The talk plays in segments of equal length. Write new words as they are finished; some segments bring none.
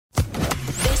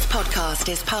podcast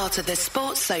is part of the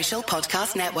Sports Social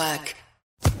Podcast Network.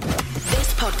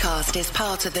 This podcast is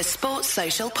part of the Sports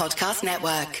Social Podcast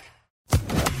Network.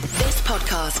 This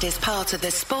podcast is part of the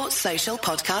Sports Social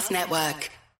Podcast Network.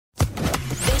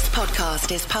 This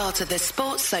podcast is part of the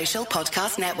Sports Social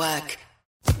Podcast Network.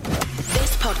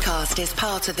 This podcast is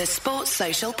part of the Sports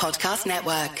Social Podcast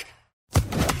Network.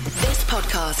 This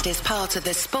podcast is part of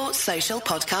the Sports Social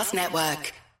Podcast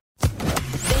Network.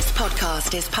 This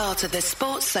podcast is part of the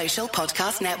Sports Social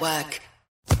Podcast Network.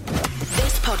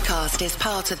 This podcast is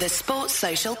part of the Sports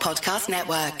Social Podcast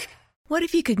Network. What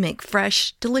if you could make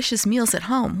fresh, delicious meals at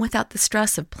home without the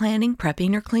stress of planning,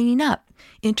 prepping, or cleaning up?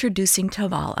 Introducing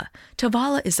Tovala.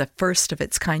 Tovala is a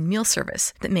first-of-its-kind meal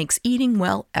service that makes eating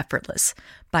well effortless.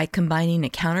 By combining a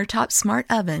countertop smart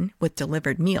oven with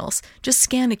delivered meals, just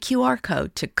scan a QR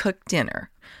code to cook dinner.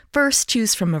 First,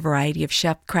 choose from a variety of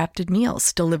chef-crafted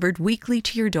meals delivered weekly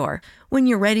to your door. When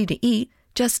you're ready to eat,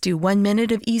 just do 1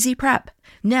 minute of easy prep.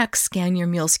 Next, scan your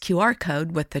meal's QR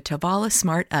code with the Tovala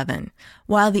Smart Oven.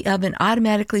 While the oven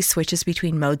automatically switches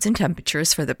between modes and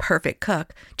temperatures for the perfect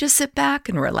cook, just sit back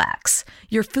and relax.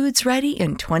 Your food's ready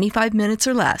in 25 minutes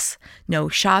or less. No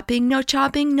shopping, no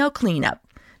chopping, no cleanup.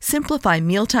 Simplify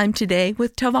mealtime today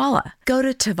with Tovala. Go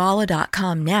to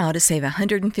Tovala.com now to save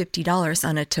 $150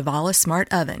 on a Tovala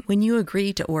Smart Oven when you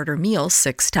agree to order meals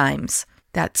 6 times.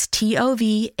 That's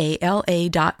Tovala.com.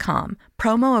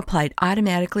 Promo applied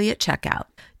automatically at checkout.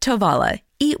 Tovala.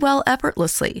 Eat well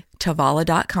effortlessly.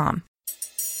 Tovala.com.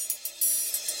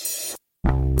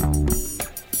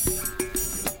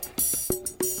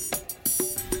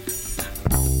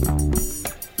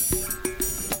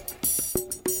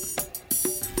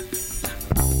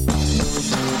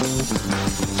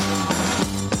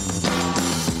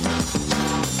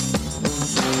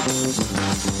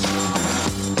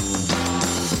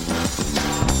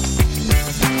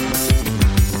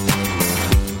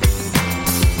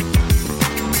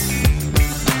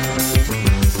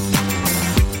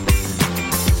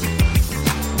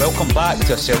 Welcome back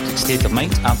to A Celtic State of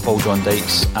Mind. I'm Paul John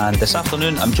Dykes, and this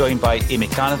afternoon I'm joined by Amy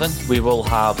Canavan. We will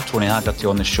have Tony Haggerty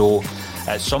on the show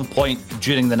at some point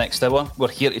during the next hour. We're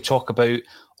here to talk about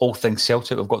all things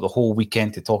Celtic. We've got the whole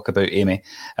weekend to talk about, Amy,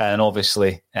 and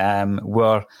obviously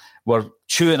we're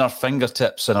chewing our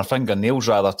fingertips and our fingernails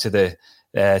rather to the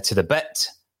bit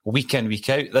week in, week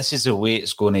out. This is the way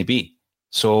it's going to be.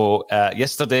 So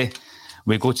yesterday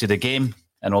we go to the game,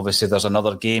 and obviously there's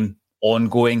another game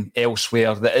ongoing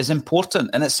elsewhere that is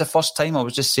important, and it's the first time, I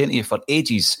was just saying to you, for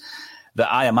ages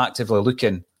that I am actively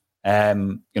looking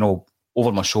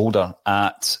over my shoulder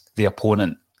at the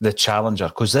opponent, the challenger,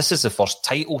 because this is the first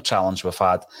title challenge we've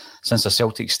had since the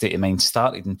Celtic State of Mind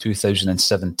started in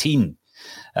 2017.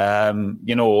 And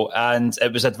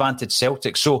it was advantage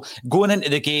Celtic. So going into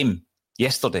the game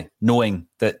yesterday, knowing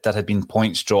that there had been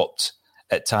points dropped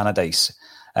at Tannadice,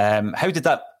 how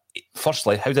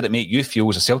did it make you feel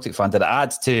as a Celtic fan? Did it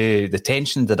add to the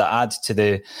tension? Did it add to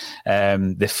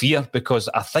the fear? Because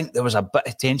I think there was a bit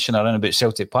of tension around about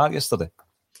Celtic Park yesterday.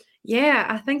 Yeah,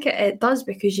 I think it does,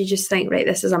 because you just think, right,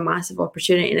 this is a massive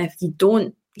opportunity, and if you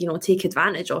don't, take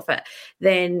advantage of it,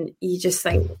 then you just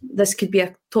think this could be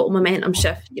a total momentum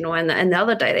shift, in the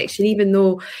other direction. Even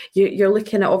though you're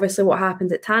looking at obviously what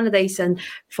happened at Tannadice, and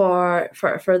for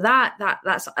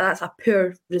that's a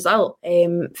poor result,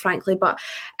 frankly. But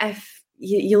if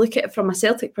you look at it from a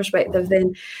Celtic perspective,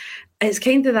 then it's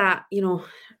kind of that,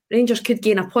 Rangers could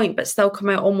gain a point but still come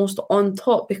out almost on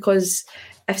top, because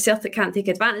if Celtic can't take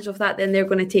advantage of that, then they're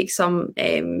going to take some,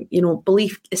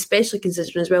 belief, especially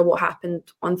considering as well what happened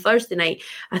on Thursday night.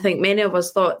 I think many of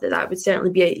us thought that would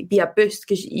certainly be a boost,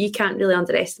 because you can't really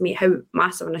underestimate how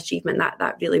massive an achievement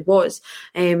that really was.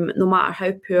 No matter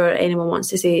how poor anyone wants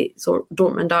to say so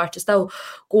Dortmund are, to still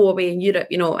go away in Europe,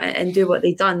 and do what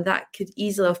they've done, that could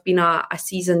easily have been a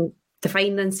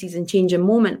season-defining, season-changing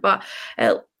moment. But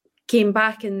came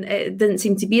back, and it didn't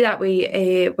seem to be that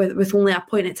way with only a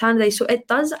point at Tannadice. So it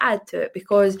does add to it,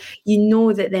 because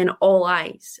that then all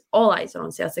eyes are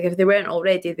on Celtic. If they weren't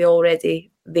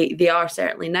already, they are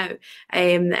certainly now.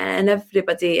 And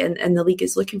everybody in the league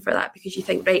is looking for that, because you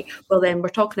think, right, well then we're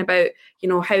talking about,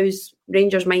 how's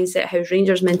Rangers mindset, how's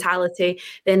Rangers mentality,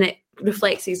 then it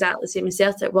reflects exactly the same as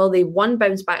Celtic. Well, they one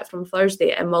bounce back from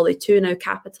Thursday, and will they too now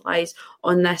capitalise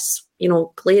on this,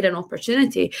 glaring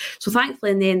opportunity? So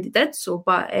thankfully in the end they did so,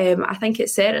 but I think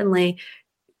it certainly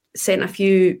sent a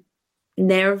few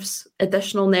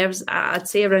additional nerves, I'd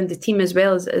say, around the team as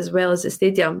well as the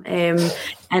stadium.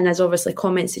 And as obviously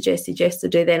comments suggested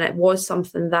yesterday, then it was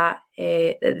something that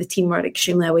the team were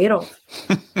extremely aware of.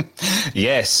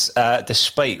 Yes,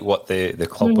 despite what the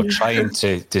club were trying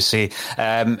to say.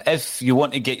 If you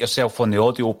want to get yourself on the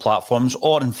audio platforms,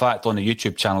 or in fact on the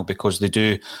YouTube channel, because they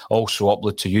do also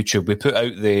upload to YouTube, we put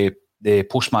out the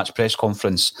post-match press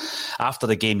conference after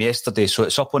the game yesterday, so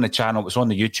it's up on the channel. It was on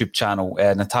the YouTube channel.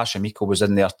 Natasha Miko was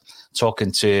in there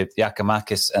talking to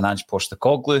Giakoumakis and Ange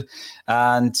Postecoglou,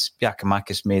 and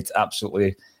Giakoumakis made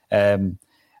absolutely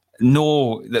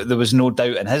there was no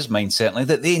doubt in his mind, certainly,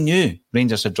 that they knew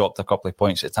Rangers had dropped a couple of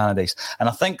points at Tannadice. And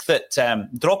I think that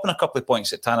dropping a couple of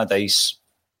points at Tannadice,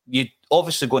 you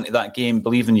obviously go into that game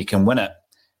believing you can win it,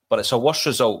 but it's a worse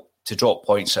result to drop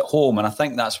points at home. And I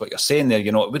think that's what you're saying there.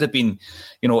 It would have been,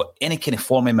 any kind of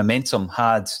form of momentum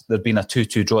had there been a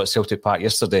 2-2 draw at Celtic Park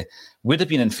yesterday, would have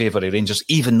been in favour of Rangers,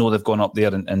 even though they've gone up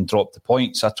there and dropped the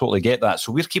points. I totally get that.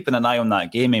 So we're keeping an eye on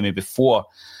that game, Amy, before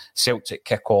Celtic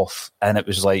kick-off, and it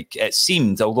was like, it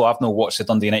seemed, although I've not watched the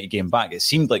Dundee United game back, it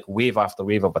seemed like wave after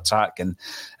wave of attack, and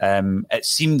it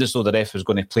seemed as though the ref was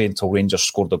going to play until Rangers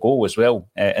scored a goal as well,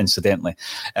 incidentally.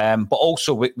 But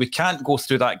also, we can't go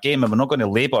through that game, and we're not going to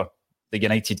labour the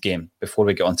United game before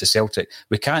we get on to Celtic.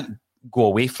 We can't go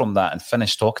away from that and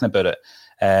finish talking about it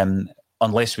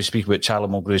unless we speak about Charlie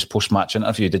Mulgrew's post-match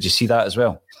interview. Did you see that as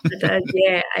well? I did,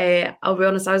 yeah. I'll be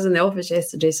honest, I was in the office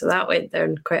yesterday, so that went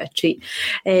down quite a treat.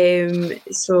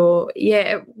 So,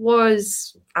 yeah, it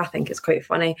was, I think it's quite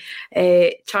funny.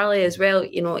 Charlie as well,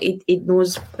 he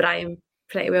knows Brian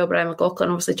pretty well, Brian McLaughlin.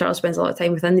 Obviously, Charlie spends a lot of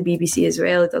time within the BBC as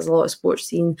well. He does a lot of sports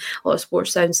scene, a lot of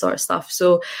sports sound sort of stuff.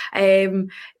 So,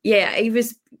 he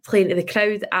was playing to the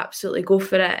crowd. Absolutely go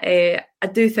for it. I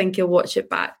do think he'll watch it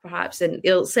back, perhaps, and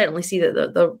he'll certainly see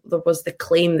that there was the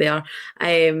claim there.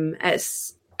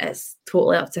 It's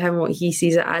totally up to him what he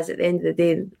sees it as. At the end of the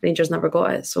day, Rangers never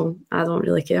got it, so I don't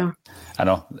really care. I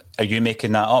know. Are you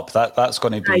making that up? That's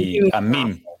going to be a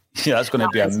meme. Yeah, that's going to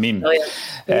be a meme.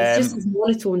 It's just his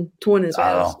monotone tone as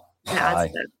well.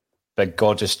 Big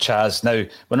gorgeous Chaz. Now,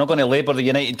 we're not going to labour the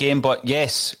United game, but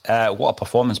yes, what a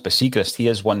performance by Siegrist. He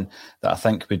is one that I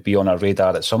think would be on our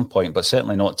radar at some point, but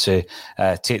certainly not to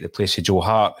take the place of Joe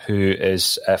Hart, who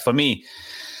is, for me,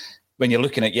 when you're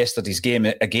looking at yesterday's game,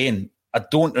 again, I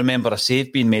don't remember a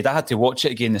save being made. I had to watch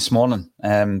it again this morning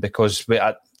because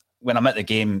when I'm at the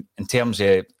game, in terms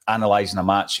of analysing a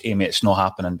match, Amy, it's not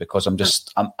happening because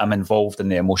I'm involved in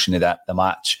the emotion of the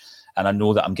match. And I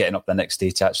know that I'm getting up the next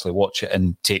day to actually watch it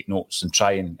and take notes and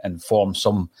try and form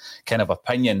some kind of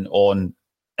opinion on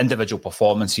individual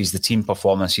performances, the team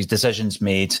performances, decisions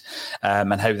made,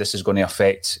 and how this is going to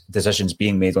affect decisions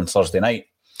being made on Thursday night.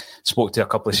 Spoke to a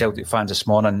couple of Celtic fans this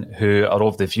morning who are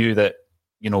of the view that,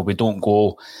 we don't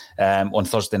go on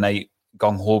Thursday night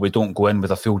gung-ho, we don't go in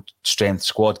with a full-strength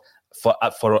squad.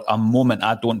 For a moment,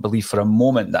 I don't believe for a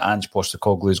moment that Ange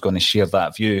Postecoglou is going to share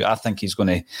that view. I think he's going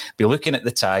to be looking at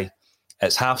the tie.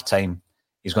 It's half-time.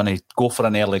 He's going to go for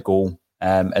an early goal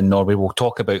in Norway. We'll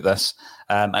talk about this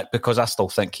because I still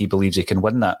think he believes he can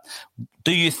win that.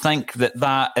 Do you think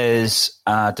that is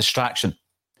a distraction?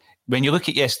 When you look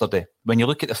at yesterday, when you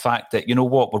look at the fact that,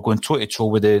 we're going toe-to-toe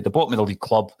with the bottom of the league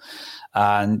club,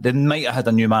 and they might have had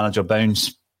a new manager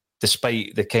bounce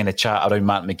despite the kind of chat around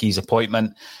Matt McGee's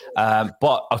appointment.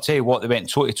 But I'll tell you what, they went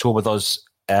toe-to-toe with us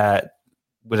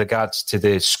with regards to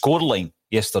the scoreline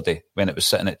yesterday when it was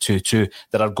sitting at 2-2.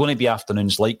 There are going to be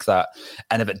afternoons like that.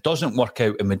 And if it doesn't work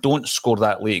out and we don't score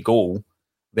that late goal,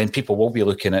 then people will be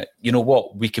looking at,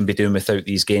 what we can be doing without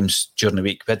these games during the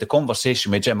week. We had the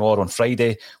conversation with Jim Orr on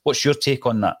Friday. What's your take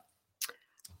on that?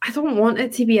 I don't want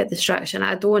it to be a distraction.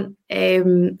 I don't.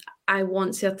 I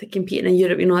want Celtic competing in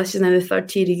Europe. This is now the third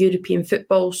tier of European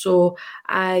football, so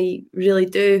I really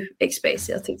do expect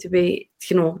Celtic to be,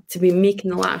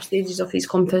 making the latter stages of these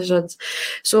competitions.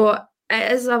 So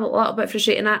it is a little bit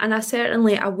frustrating, and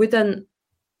I wouldn't.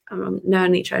 Now I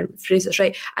need to try and phrase this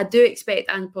right. I do expect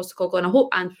Ange Postecoglou, and I hope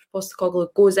Ange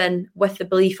Postecoglou goes in with the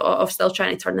belief of still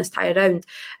trying to turn this tie around.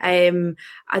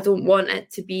 I don't want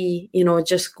it to be,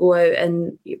 just go out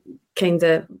and kind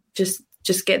of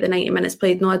just get the 90 minutes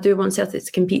played. No, I do want Celtic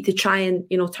to compete to try and,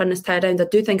 turn this tie around. I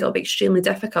do think it'll be extremely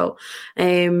difficult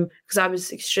because I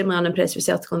was extremely unimpressed with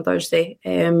Celtic on Thursday.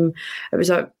 It was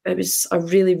a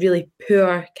really, really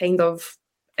poor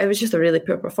it was just a really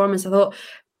poor performance. I thought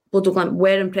Bodo Glimt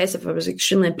were impressive. I was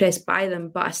extremely impressed by them,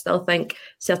 but I still think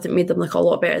Celtic made them look a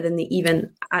lot better than they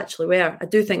even actually were. I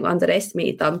do think we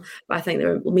underestimated them, but I think they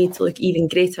were made to look even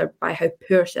greater by how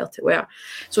poor Celtic were.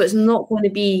 So it's not going to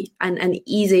be an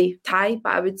easy tie,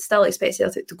 but I would still expect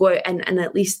Celtic to go out and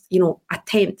at least,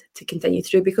 attempt to continue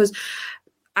through, because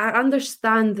I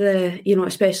understand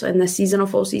especially in this season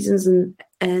of all seasons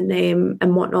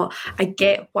and whatnot, I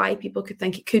get why people could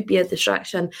think it could be a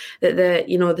distraction, that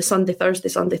the Sunday,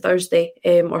 Thursday,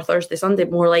 or Thursday, Sunday,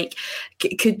 more like,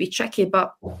 could be tricky.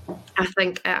 But I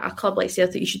think at a club like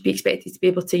Celtic, you should be expected to be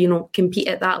able to, compete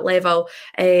at that level,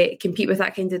 compete with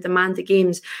that kind of demand of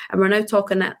games. And we're now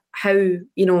talking at how,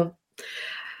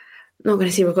 I'm not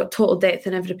going to say we've got total depth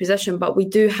in every position, but we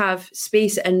do have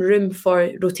space and room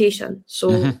for rotation.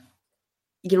 So,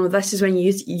 this is when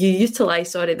you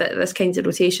utilise, this kind of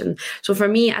rotation. So for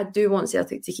me, I do want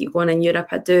Celtic to keep going in Europe.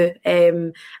 I do.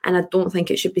 And I don't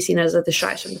think it should be seen as a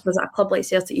distraction, because at a club like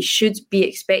Celtic, you should be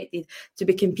expected to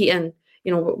be competing.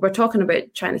 We're talking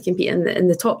about trying to compete in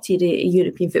the top tier of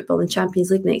European football and Champions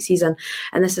League next season.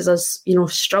 And this is us,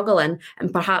 struggling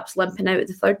and perhaps limping out of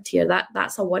the third tier.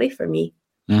 That's a worry for me.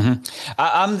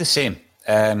 I'm the same.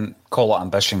 Call it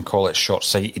ambition, call it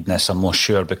short-sightedness, I'm not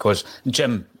sure, because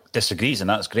Jim disagrees, and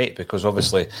that's great, because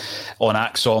obviously on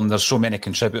AXOM there's so many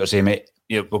contributors, mate.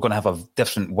 We're going to have a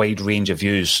different wide range of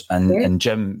views, and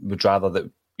Jim would rather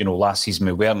that last season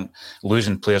we weren't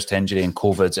losing players to injury and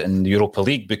COVID in the Europa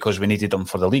League because we needed them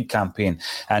for the league campaign,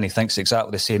 and he thinks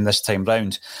exactly the same this time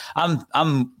round.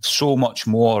 I'm so much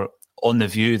more on the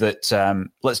view that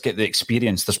let's get the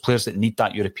experience. There's players that need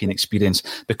that European experience,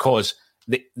 because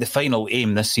the final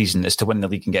aim this season is to win the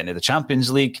league and get into the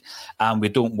Champions League, and we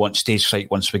don't want stage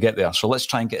fright once we get there. So let's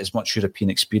try and get as much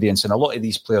European experience, and a lot of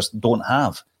these players don't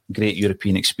have great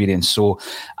European experience. So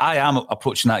I am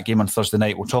approaching that game on Thursday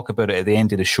night. We'll talk about it at the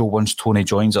end of the show once Tony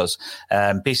joins us,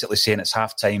 basically saying it's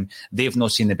half-time. They've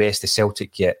not seen the best of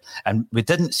Celtic yet, and we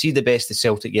didn't see the best of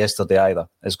Celtic yesterday either,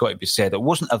 it's got to be said. It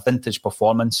wasn't a vintage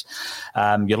performance.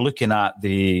 You're looking at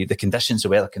the conditions, the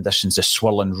weather conditions, the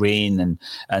swirling rain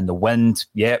and the wind.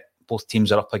 Both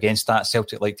teams are up against that.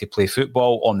 Celtic like to play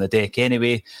football on the deck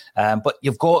anyway. But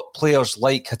you've got players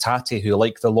like Hatate who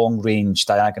like the long-range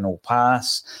diagonal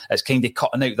pass. It's kind of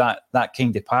cutting out that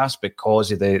kind of pass because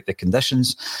of the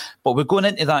conditions. But we're going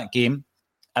into that game,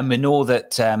 and we know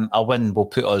that a win will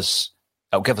put us...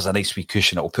 It'll give us a nice wee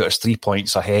cushion. It'll put us 3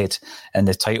 points ahead in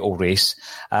the title race.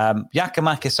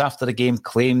 Giakoumakis, after the game,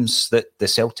 claims that the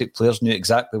Celtic players knew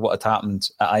exactly what had happened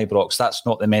at Ibrox. That's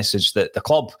not the message that the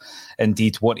club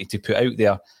indeed wanted to put out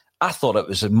there. I thought it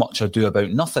was as much ado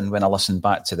about nothing when I listened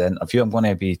back to the interview. I'm going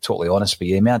to be totally honest with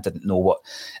you, Amy. I didn't know what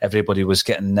everybody was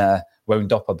getting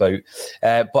wound up about.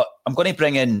 But I'm going to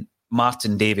bring in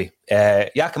Martin Davey.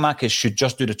 Giakoumakis should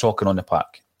just do the talking on the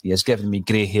park. He has given me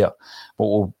grey hair.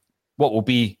 What will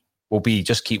be,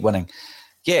 just keep winning.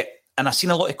 Yeah, and I've seen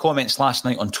a lot of comments last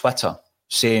night on Twitter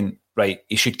saying, right,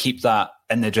 you should keep that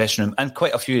in the dressing room. And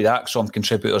quite a few of the AXOM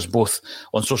contributors, both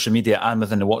on social media and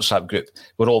within the WhatsApp group,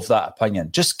 were all of that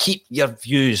opinion. Just keep your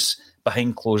views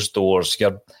behind closed doors.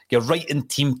 You're writing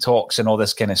team talks and all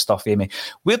this kind of stuff, Amy.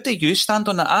 Where do you stand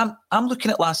on that? I'm looking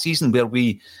at last season where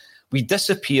we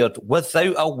disappeared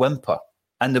without a whimper.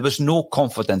 And there was no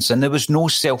confidence and there was no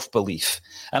self-belief.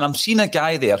 And I'm seeing a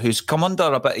guy there who's come under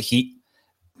a bit of heat.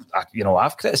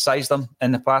 I've criticised him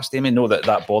in the past, Amy. Know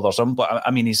that bothers him. But,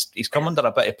 I mean, he's come under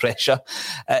a bit of pressure.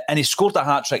 And he's scored a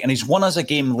hat-trick and he's won us a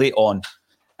game late on.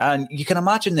 And you can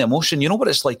imagine the emotion. You know what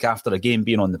it's like after a game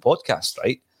being on the podcast,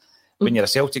 right? When you're a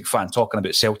Celtic fan talking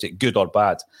about Celtic, good or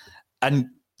bad. And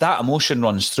that emotion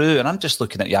runs through. And I'm just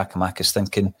looking at Giakoumakis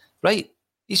thinking, right,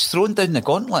 he's thrown down the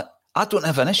gauntlet. I don't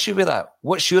have an issue with that.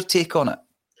 What's your take on it?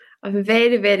 I'm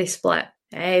very, very split.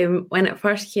 When it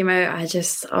first came out, I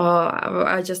just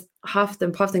huffed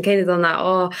and puffed and kind of done that.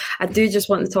 I do just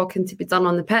want the talking to be done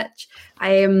on the pitch.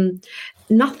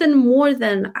 Nothing more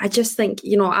than, I just think,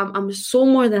 I'm so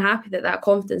more than happy that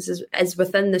confidence is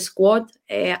within the squad,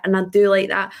 and I do like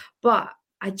that. But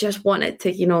I just want it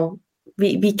to,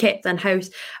 be kept in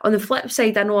house. On the flip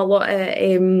side, I know a lot of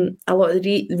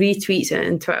the retweets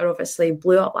on Twitter obviously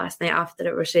blew up last night after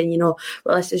it. Were saying, well,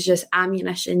 this is just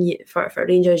ammunition for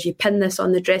Rangers. You pin this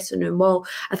on the dressing room wall.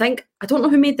 I don't know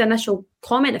who made the initial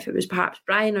comment, if it was perhaps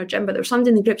Brian or Jim, but there was somebody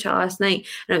in the group chat last night,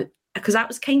 because that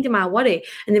was kind of my worry.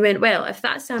 And they went, well, if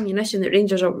that's the ammunition that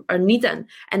Rangers are needing,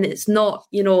 and it's not,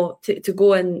 to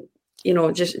go and,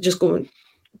 just go and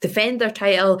defend their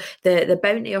title, the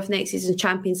bounty of next season's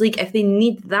Champions League, if they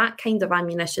need that kind of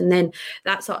ammunition, then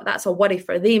that's a worry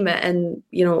for them. And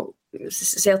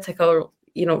Celtic are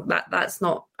that's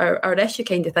not our issue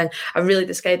kind of thing. I really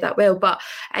described that well. But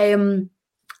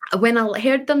when I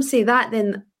heard them say that,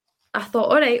 then I thought,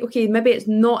 all right, okay, maybe it's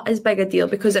not as big a deal,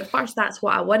 because at first that's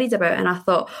what I worried about. And I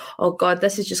thought, oh God,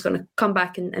 this is just going to come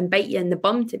back and bite you in the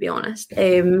bum, to be honest.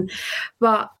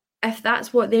 But if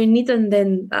that's what they're needing,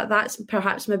 then that's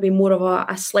perhaps maybe more of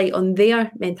a slight on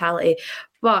their mentality.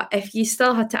 But if you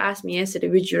still had to ask me yesterday,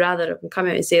 would you rather have come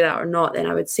out and say that or not, then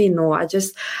I would say no. I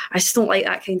just don't like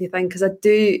that kind of thing, because I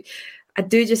do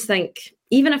just think,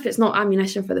 even if it's not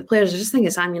ammunition for the players, I just think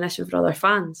it's ammunition for other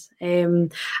fans. I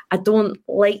don't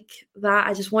like that.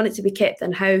 I just want it to be kept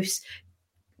in-house.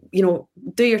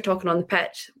 Do your talking on the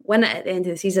pitch, win it at the end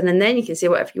of the season, and then you can say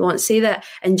whatever you want. Say that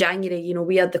in January,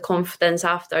 we had the confidence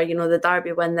after, the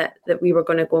Derby win that we were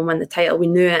going to go and win the title. We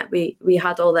knew it. We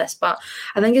had all this. But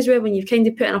I think as well, when you've kind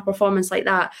of put in a performance like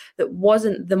that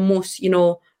wasn't the most,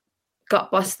 gut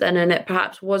busting, and it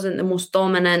perhaps wasn't the most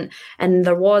dominant, and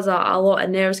there was a lot of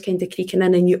nerves kind of creaking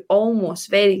in, and you almost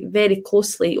very, very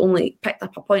closely only picked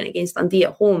up a point against Dundee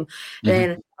at home,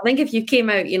 then I think if you came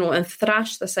out, and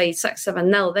thrashed the side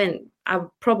 6-7-0, then I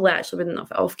probably actually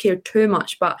wouldn't have cared too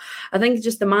much. But I think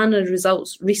just the manner of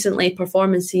results recently,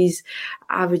 performances,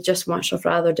 I would just much have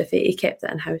rather if he kept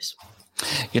it in-house.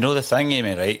 The thing,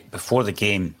 Amy, right, before the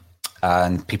game,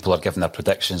 and people are giving their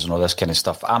predictions and all this kind of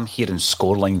stuff, I'm hearing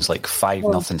scorelines like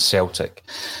 5-0 Celtic,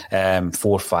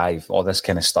 4-5, all this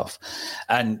kind of stuff.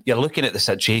 And you're looking at the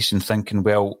situation thinking,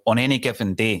 well, on any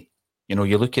given day, you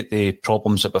look at the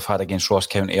problems that we've had against Ross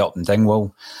County up in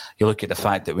Dingwall. You look at the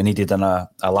fact that we needed a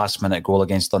last-minute goal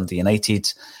against Dundee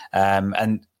United.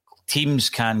 And teams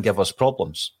can give us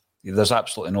problems. There's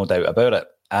absolutely no doubt about it.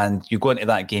 And you go into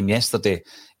that game yesterday,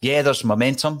 there's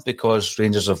momentum because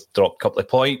Rangers have dropped a couple of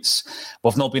points.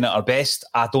 We've not been at our best,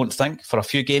 I don't think, for a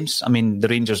few games. I mean, the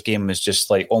Rangers game was just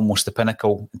like almost the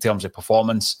pinnacle in terms of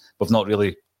performance. We've not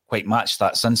really quite matched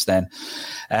that since then.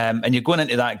 And you're going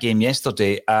into that game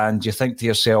yesterday and you think to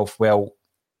yourself, well,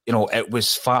 it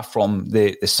was far from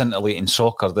the scintillating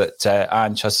soccer that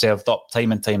Ange has served up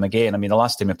time and time again. I mean, the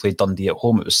last time we played Dundee at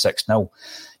home, it was 6-0.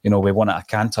 We won at a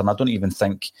canter, and I don't even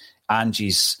think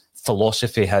Ange's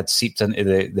philosophy had seeped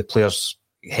into the players'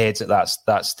 heads at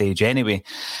that stage anyway.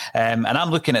 And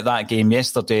I'm looking at that game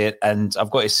yesterday, and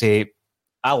I've got to say,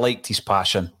 I liked his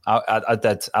passion. I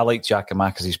did. I liked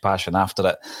Giakoumakis' passion after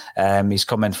it. He's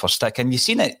come in for stick, and you've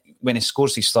seen it when he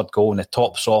scores his third goal and the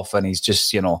top's off, and he's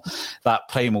just, that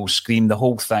primal scream, the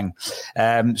whole thing.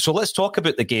 So let's talk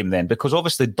about the game then, because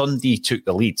obviously Dundee took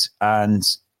the lead, and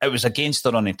it was against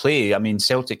their running play. I mean,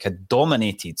 Celtic had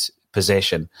dominated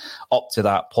possession up to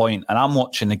that point, and I'm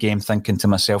watching the game thinking to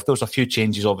myself, there was a few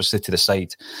changes obviously to the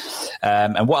side,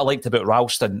 and what I liked about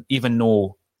Ralston, even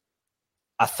though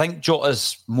I think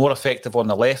Jota's more effective on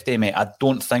the left, Amy, I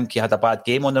don't think he had a bad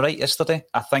game on the right yesterday.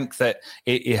 I think that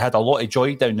he had a lot of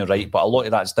joy down the right, but a lot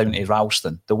of that's down to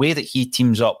Ralston. The way that he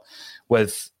teams up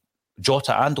with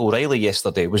Jota and O'Reilly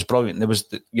yesterday was brilliant. There was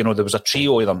a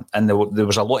trio of them, and there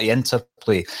was a lot of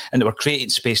interplay, and they were creating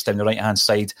space down the right hand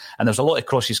side, and there was a lot of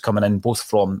crosses coming in both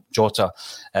from Jota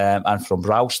and from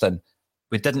Ralston.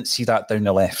 We didn't see that down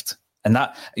the left, and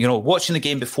that, watching the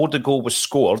game before the goal was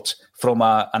scored from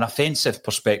an offensive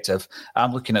perspective,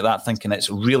 I'm looking at that thinking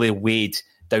it's really weighed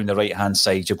down the right hand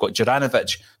side. You've got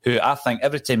Juranovic, who I think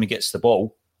every time he gets the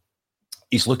ball,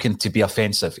 he's looking to be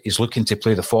offensive. He's looking to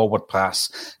play the forward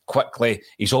pass quickly.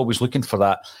 He's always looking for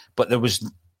that. But there was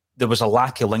a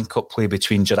lack of link-up play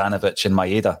between Juranovic and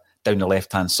Maeda down the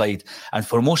left-hand side. And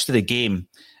for most of the game,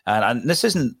 and this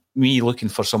isn't me looking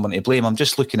for someone to blame, I'm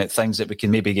just looking at things that we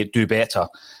can maybe do better.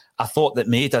 I thought that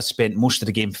Maeda spent most of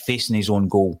the game facing his own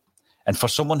goal. And for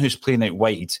someone who's playing out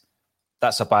wide,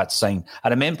 that's a bad sign. I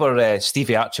remember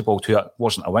Stevie Archibald, who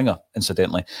wasn't a winger,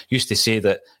 incidentally, used to say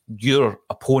that your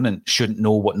opponent shouldn't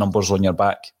know what number's on your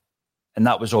back. And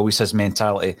that was always his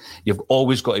mentality. You've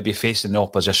always got to be facing the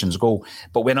opposition's goal.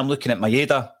 But when I'm looking at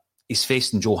Maeda, he's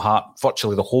facing Joe Hart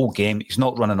virtually the whole game. He's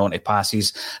not running onto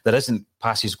passes. There isn't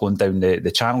passes going down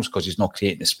the channels because he's not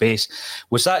creating the space.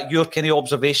 Was that your kind of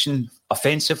observation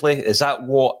offensively? Is that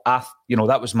what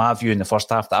that was my view in the first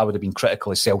half, that I would have been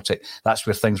critical of Celtic? That's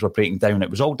where things were breaking down. It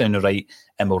was all down the right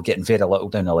and we were getting very little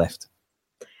down the left.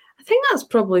 I think that's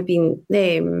probably been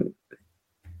kind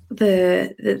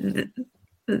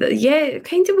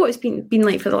of what it's been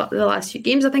like for the last few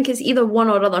games. I think it's either one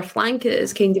or other flank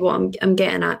is kind of what I'm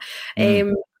getting at.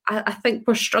 I think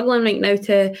we're struggling right now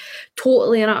to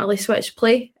totally and utterly switch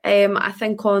play. I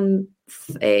think on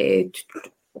I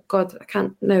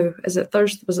can't know. Is it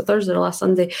Thursday? Was it Thursday or last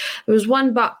Sunday? There was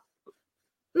one, but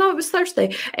no, it was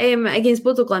Thursday against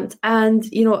Bodo Glimt, and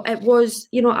it was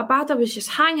Abada was just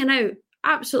hanging out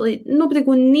absolutely nobody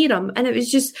going near him, and it was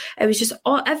just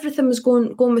everything was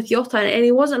going with Jota, and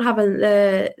he wasn't having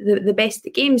the best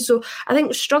of games. So I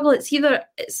think struggle. It's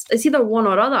either one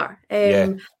or other.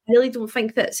 I really don't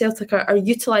think that Celtic are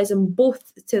utilising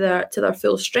both to their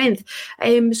full strength.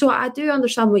 So I do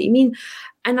understand what you mean.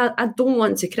 And I don't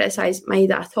want to criticise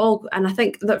Maeda at all. And I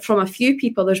think that from a few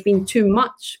people, there's been too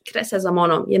much criticism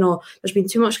on him. There's been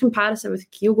too much comparison with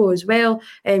Kyogo as well.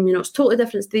 It's totally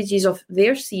different stages of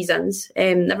their seasons,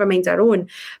 never mind our own.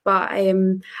 But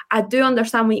I do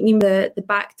understand what you mean with the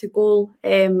back to goal. I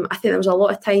think there was a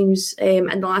lot of times in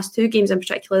the last two games in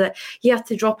particular that he had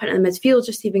to drop into the midfield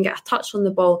just to even get a touch on the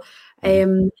ball.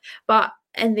 But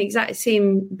in the exact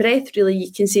same breath, really,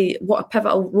 you can see what a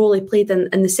pivotal role he played in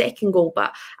the second goal.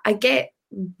 But I get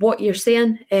what you're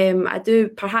saying. I do.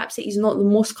 Perhaps that he's not the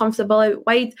most comfortable out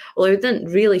wide, although he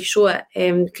didn't really show it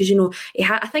because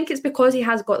I think it's because he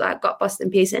has got that gut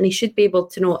busting pace, and he should be able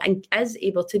to and is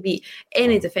able to beat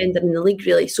any defender in the league,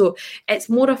 really. So it's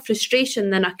more a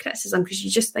frustration than a criticism, because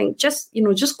you just think just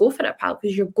go for it, pal,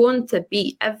 because you're going to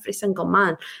beat every single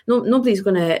man. Nobody's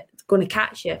going to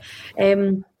catch you.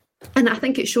 And I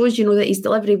think it shows, that his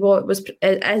delivery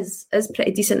is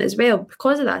pretty decent as well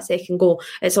because of that second goal.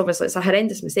 It's a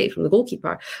horrendous mistake from the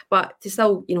goalkeeper, but to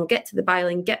still, get to the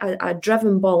byline, get a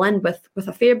driven ball in with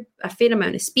a fair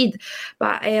amount of speed.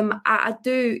 But I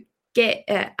do get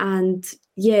it, and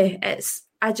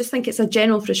I just think it's a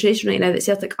general frustration right now that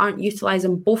Celtic aren't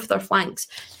utilising both their flanks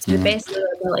to the best of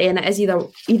their ability, and it is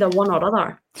either one or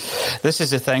other. This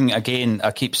is the thing, again,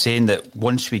 I keep saying that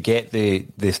once we get the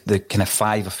kind of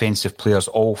five offensive players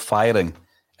all firing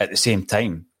at the same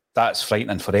time, that's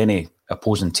frightening for any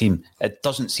opposing team. It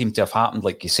doesn't seem to have happened,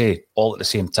 like you say, all at the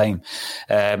same time.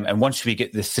 And once we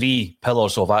get the three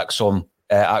pillars of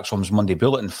Axom's Monday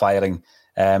Bulletin firing,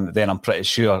 then I'm pretty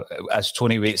sure, as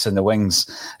Tony waits in the wings,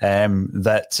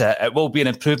 that it will be an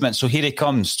improvement. So here he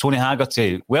comes, Tony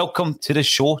Haggerty. Welcome to the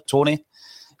show, Tony.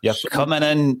 You're coming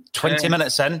in 20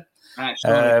 minutes in.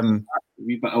 A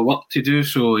wee bit of work to do,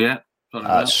 so yeah.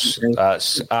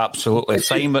 That's absolutely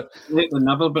fine. But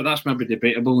never, but that's maybe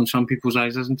debatable in some people's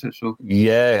eyes, isn't it? So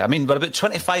yeah, I mean, we're about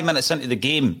 25 minutes into the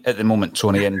game at the moment,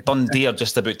 Tony, and Dundee are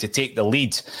just about to take the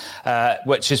lead,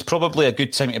 which is probably a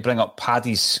good time to bring up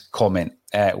Paddy's comment.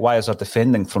 Why is our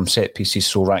defending from set pieces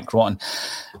so rank rotten?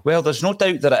 Well, there's no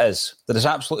doubt that it is. There is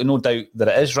absolutely no doubt that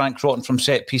it is rank rotten from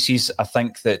set pieces. I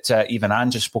think that even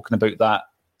Ange has spoken about that,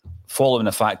 following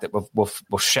the fact that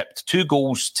we've shipped 2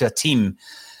 goals to a team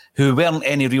who weren't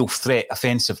any real threat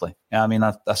offensively. I mean,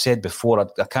 I said before,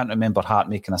 I can't remember Hart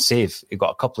making a save. He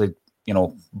got a couple of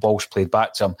balls played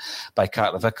back to him by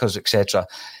Carter Vickers, etc.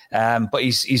 But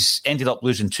he's ended up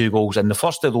losing 2 goals, and the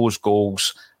first of those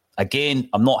goals. Again,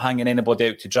 I'm not hanging anybody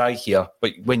out to dry here,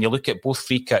 but when you look at both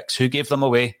free kicks, who gave them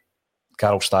away?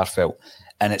 Carl Starfelt.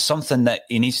 And it's something that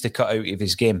he needs to cut out of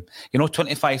his game.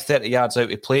 25, 30 yards out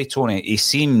of play, Tony, he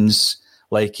seems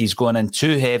like he's going in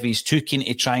too heavy, he's too keen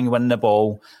to try and win the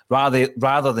ball,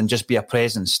 rather than just be a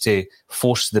presence to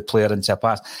force the player into a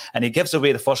pass. And he gives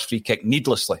away the first free kick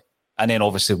needlessly. And then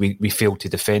obviously we fail to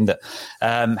defend it.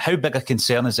 How big a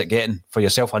concern is it getting for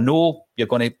yourself? I know you're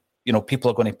going to, people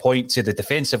are going to point to the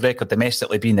defensive record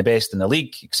domestically being the best in the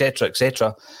league, etc.,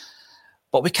 etc.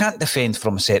 But we can't defend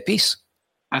from a set piece.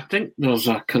 I think there's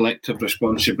a collective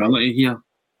responsibility here,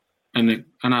 and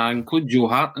I include Joe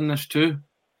Hart in this too.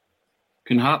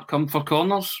 Can Hart come for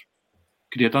corners?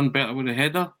 Could he have done better with a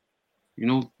header?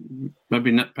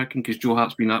 Maybe nitpicking because Joe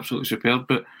Hart's been absolutely superb,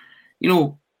 but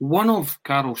one of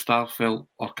Carl Starfelt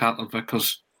or Carter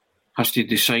Vickers has to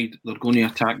decide they're going to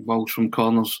attack balls from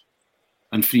corners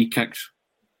and free kicks.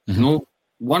 Mm-hmm.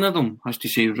 One of them has to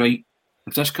say, right,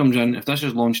 if this comes in, if this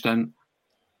is launched in,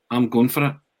 I'm going for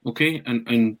it, okay?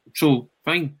 And so,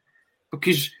 fine.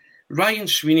 Because Ryan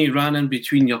Sweeney ran in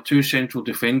between your 2 central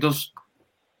defenders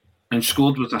and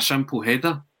scored with a simple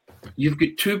header. You've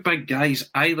got 2 big guys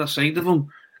either side of him,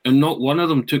 and not one of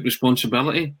them took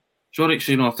responsibility. Sorry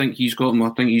saying, I think he's got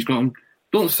him,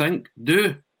 Don't think,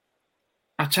 do.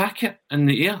 Attack it in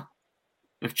the air.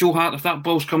 If Joe Hart, if that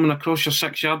ball's coming across your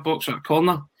 6-yard box at a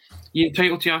corner, you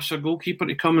entitled to ask your goalkeeper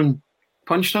to come and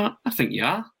punch that? I think you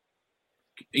are.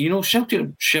 Celtic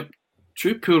shipped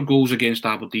 2 poor goals against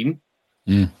Aberdeen.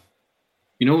 They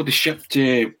shipped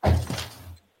 2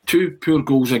 poor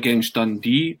goals against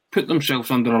Dundee, put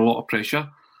themselves under a lot of pressure,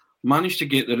 managed to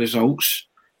get the results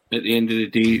at the end of the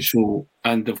day,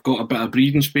 and they've got a bit of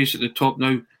breathing space at the top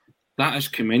now. That is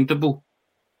commendable.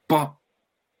 But,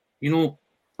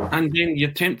 and then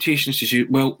your temptations to say,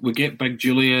 well, we get Big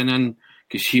Julian in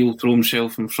because he'll throw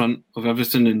himself in front of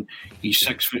everything and he's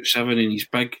 6'7" and he's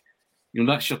big.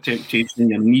 That's your temptation,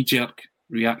 your knee-jerk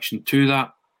reaction to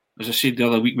that. As I said the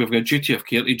other week, we've got a duty of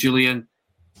care to Julian.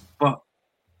 But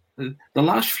the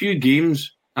last few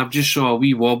games, I've just saw a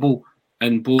wee wobble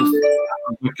in both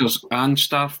Vickers and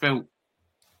Starfelt.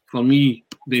 For me,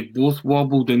 they both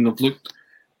wobbled and they've looked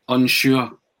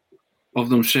unsure of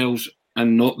themselves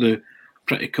and not the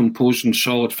pretty composed and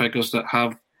solid figures that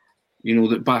have,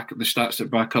 that back the stats that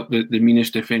back up the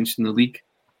meanest defence in the league.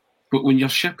 But when you're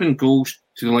shipping goals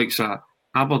to the likes of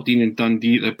Aberdeen and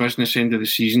Dundee at the business end of the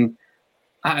season,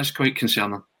 that is quite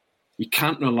concerning. You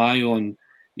can't rely on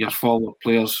your forward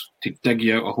players to dig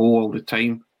you out a hole all the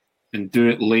time and do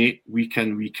it late, week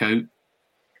in, week out.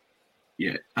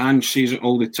 Yeah, Ange says it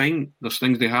all the time. There's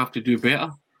things they have to do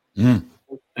better. Mm.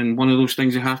 And one of those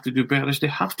things they have to do better is they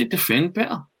have to defend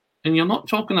better. And you're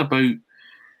not asking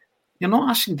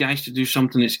guys to do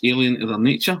something that's alien to their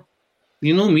nature.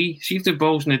 You know me, see if the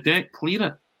ball's in the deck, clear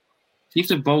it. See if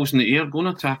the ball's in the air, go and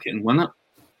attack it and win it.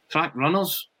 Track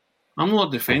runners. I'm not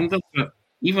a defender, but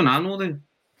even I know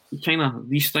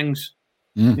these things,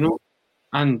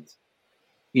 and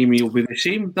Amy will be the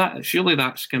same. Surely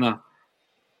that's kind of,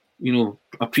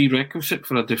 a prerequisite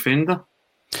for a defender.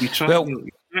 You track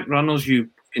runners, you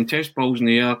contest balls in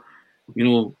the air,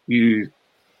 you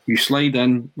slide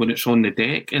in when it's on the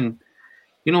deck, and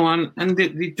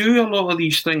they do a lot of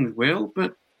these things well,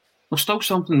 but there's still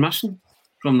something missing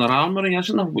from their armoury,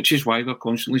 isn't there? Which is why they're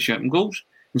constantly shipping goals.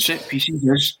 And set pieces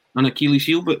is an Achilles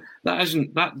heel, but that's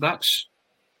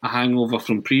a hangover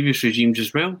from previous regimes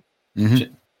as well.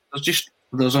 Mm-hmm. So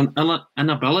there's an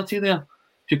inability there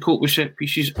to cope with set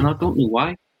pieces, and I don't know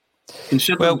why.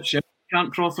 Considering that Celtic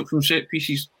can't profit from set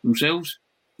pieces themselves.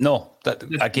 No,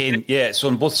 it's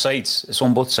on both sides. It's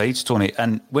on both sides, Tony.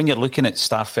 And when you're looking at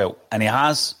Starfelt, and he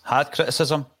has had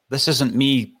criticism, this isn't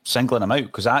me singling him out,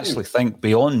 because I actually think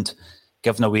beyond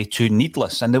giving away two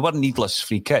needless, and they were needless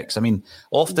free kicks. I mean,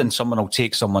 often someone will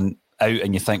take someone out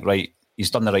and you think, right, he's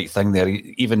done the right thing there.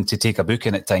 Even to take a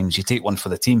booking at times, you take one for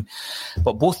the team.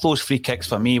 But both those free kicks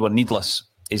for me were needless.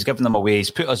 He's given them away.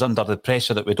 He's put us under the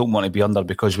pressure that we don't want to be under,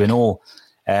 because we know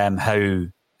how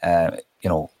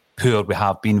poor we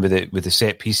have been with the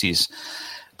set pieces.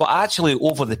 But actually,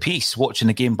 over the piece, watching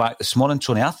the game back this morning,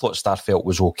 Tony, I thought Starfelt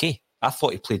was okay. I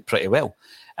thought he played pretty well.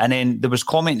 And then there was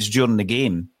comments during the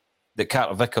game that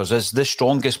Carter Vickers is the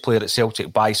strongest player at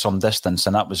Celtic by some distance,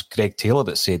 and that was Greg Taylor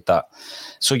that said that.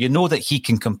 So you know that he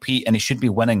can compete, and he should be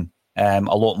winning a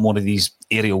lot more of these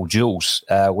aerial duels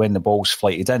when the ball's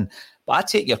flighted in. But I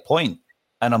take your point,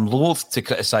 and I'm loath to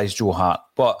criticise Joe Hart,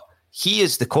 but he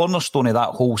is the cornerstone of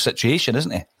that whole situation,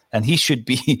 isn't he? And he should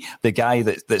be the guy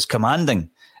that's commanding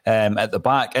at the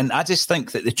back. And I just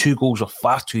think that the two goals were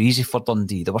far too easy for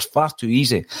Dundee. They were far too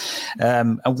easy.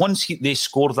 And once they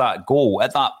score that goal,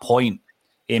 at that point,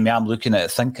 Amy, I'm looking at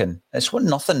it thinking, it's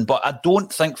 1-0. But I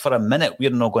don't think for a minute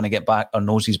we're not going to get back our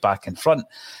noses back in front.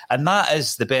 And that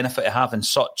is the benefit of having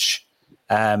such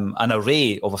an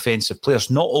array of offensive players,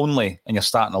 not only in your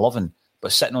starting 11,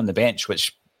 but sitting on the bench,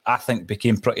 which I think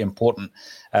became pretty important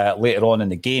later on in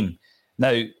the game.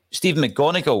 Now, Stephen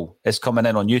McGonigal is coming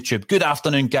in on YouTube. Good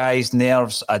afternoon, guys.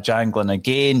 Nerves are jangling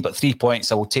again, but 3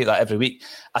 points, I will take that every week.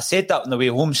 I said that on the way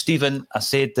home, Stephen. I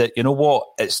said that, you know what,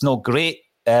 it's not great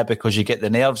because you get the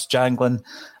nerves jangling,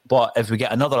 but if we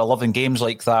get another 11 games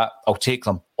like that, I'll take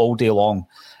them all day long.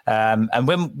 And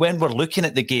when we're looking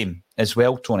at the game as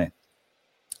well, Tony,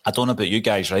 I don't know about you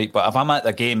guys, right? But if I'm at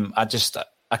the game,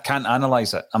 I can't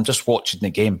analyse it. I'm just watching the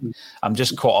game. I'm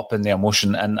just caught up in the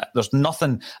emotion, and there's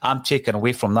nothing I'm taking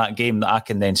away from that game that I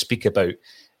can then speak about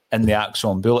in the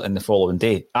Axon Bulletin the following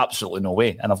day. Absolutely no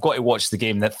way. And I've got to watch the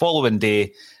game that following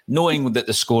day, knowing that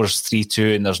the score's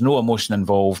 3-2 and there's no emotion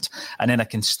involved, and then I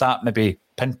can start maybe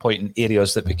pinpointing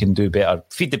areas that we can do better.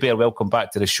 Feed the Bear, welcome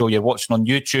back to the show. You're watching on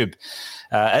YouTube.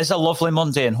 It's a lovely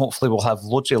Monday, and hopefully we'll have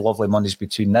loads of lovely Mondays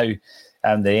between now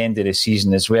and the end of the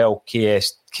season as well.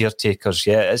 KS caretakers,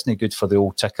 isn't it good for the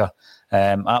old ticker?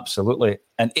 Absolutely.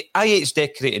 And IH's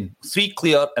decorating, 3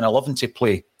 clear and 11 to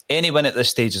play. Any win at this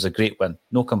stage is a great win.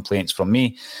 No complaints from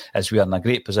me, as we are in a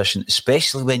great position,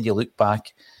 especially when you look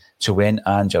back to when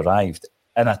Ange arrived.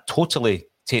 And I totally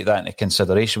take that into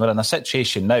consideration. We're in a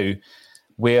situation now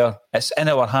where it's in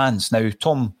our hands. Now,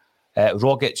 Tom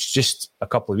Rogic, just a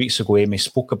couple of weeks ago, Amy,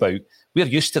 spoke about, we're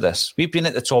used to this. We've been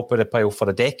at the top of the pile for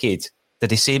a decade.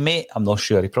 Did he say, mate? I'm not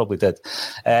sure. He probably did.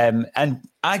 And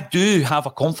I do have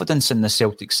a confidence in the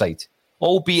Celtic side,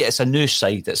 albeit it's a new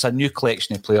side. It's a new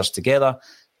collection of players together.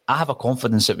 I have a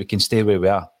confidence that we can stay where we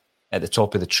are, at the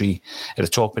top of the tree, at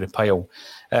the top of the pile.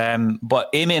 But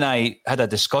Amy and I had a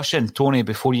discussion, Tony,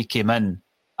 before you came in,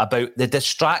 about the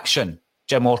distraction.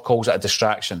 Jim Orr calls it a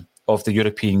distraction. of the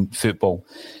European football,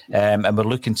 and we're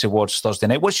looking towards Thursday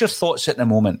night. What's your thoughts at the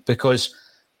moment? Because,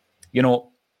 you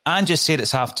know, Ange just said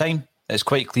it's half-time. It's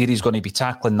quite clear he's going to be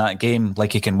tackling that game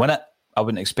like he can win it. I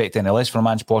wouldn't expect any less from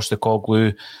Ange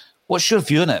Postecoglou. What's your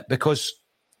view on it? Because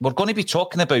we're going to be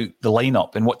talking about the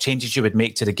lineup and what changes you would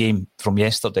make to the game from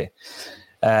yesterday.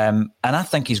 And I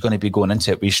think he's going to be going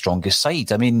into it with his strongest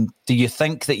side. I mean, do you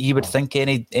think that he would think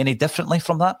any differently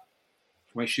from that?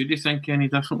 Why should he think any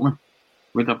differently?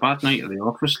 With a bad night at the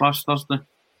office last Thursday,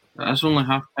 it is only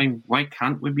half-time. Why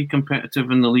can't we be competitive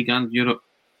in the league and Europe?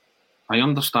 I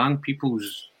understand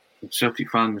people's, Celtic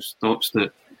fans' thoughts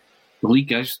that the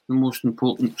league is the most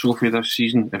important trophy this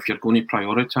season if you're going to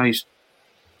prioritise.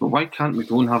 But why can't we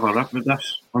go and have a rip with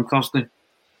this on Thursday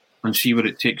and see where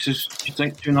it takes us? Do you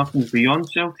think 2-0 is beyond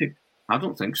Celtic? I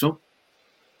don't think so.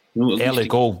 You know, early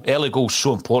goal is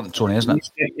so important, Tony,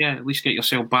 isn't it? At least get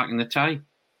yourself back in the tie.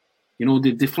 You know,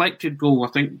 the deflected goal, I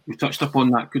think we touched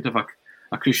upon that, could have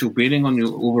a crucial bearing on the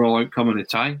overall outcome of the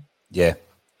tie. Yeah.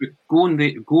 But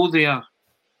go there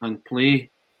and play,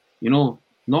 you know,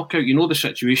 knock out, you know the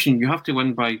situation. You have to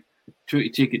win by 2 to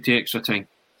take it to extra time.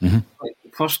 Mm-hmm.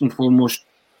 First and foremost,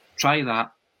 try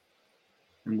that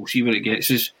and we'll see where it gets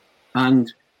us.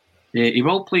 And he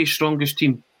will play his strongest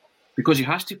team because he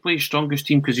has to play his strongest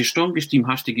team because his strongest team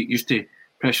has to get used to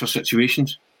pressure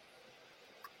situations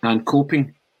and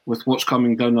coping with what's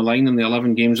coming down the line in the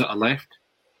 11 games that are left.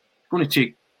 It's going to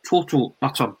take total,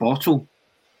 utter bottle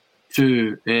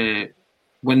to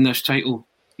win this title.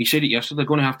 He said it yesterday, they're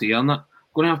going to have to earn it.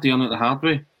 Going to have to earn it the hard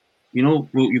way. You know,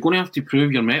 well, you're going to have to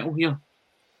prove your mettle here.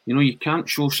 You know, you can't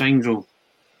show signs of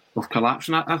collapse.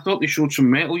 And I thought they showed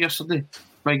some mettle yesterday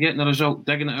by getting the result,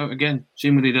 digging it out again,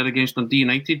 same way they did against Dundee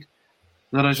United.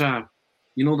 There is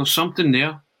there's something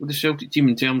there with the Celtic team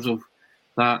in terms of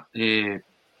that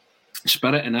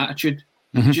spirit and attitude.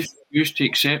 Mm-hmm. Just used to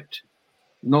accept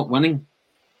not winning.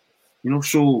 You know,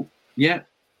 so yeah,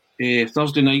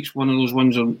 Thursday night's one of those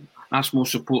ones. As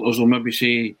most supporters will maybe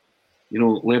say, you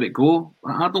know, let it go.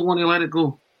 I don't want to let it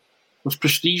go. There's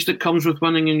prestige that comes with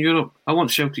winning in Europe. I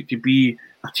want Celtic to be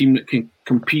a team that can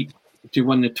compete to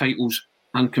win the titles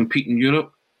and compete in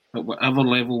Europe at whatever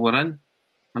level we're in.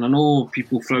 And I know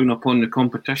people frown upon the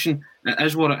competition. It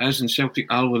is what it is, and Celtic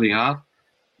are where they are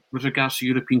with regards to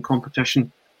European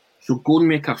competition. So go and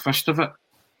make a fist of it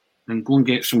and go and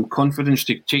get some confidence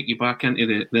to take you back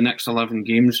into the next 11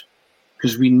 games,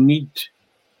 because we need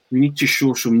to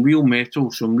show some real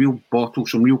mettle, some real bottle,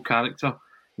 some real character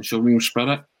and some real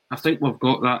spirit. I think we've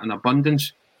got that in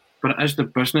abundance, but it is the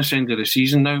business end of the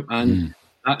season now, and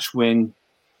that's when,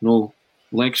 you know,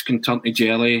 legs can turn to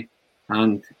jelly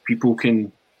and people can,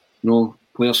 you know,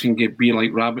 players can be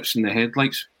like rabbits in the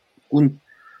headlights. Go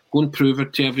and prove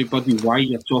it to everybody why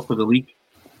you're top of the league.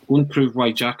 Go and prove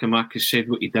why Giakoumakis said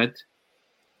what he did.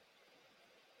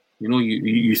 You know,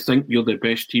 you think you're the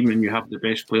best team and you have the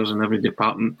best players in every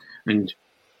department and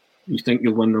you think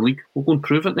you'll win the league. Well, go and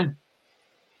prove it then.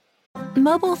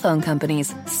 Mobile phone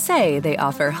companies say they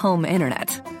offer home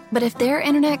internet. But if their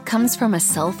internet comes from a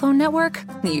cell phone network,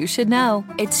 you should know.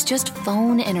 It's just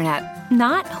phone internet,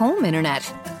 not home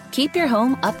internet. Keep your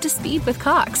home up to speed with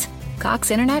Cox.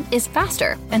 Cox internet is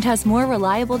faster and has more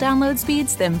reliable download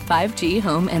speeds than 5G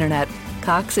home internet.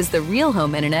 Cox is the real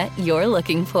home internet you're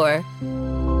looking for.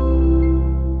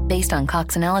 Based on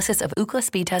Cox analysis of Ookla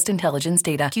speed test intelligence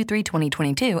data Q3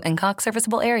 2022 and Cox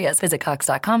serviceable areas. Visit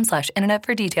cox.com/internet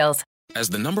for details. As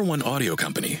the #1 audio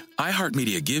company,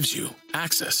 iHeartMedia gives you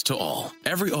access to all.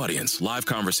 Every audience, live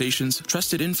conversations,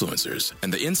 trusted influencers,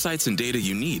 and the insights and data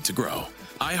you need to grow.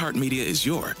 iHeartMedia is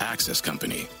your access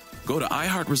company. Go to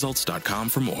iHeartResults.com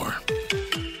for more.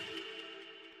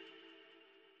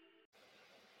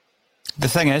 The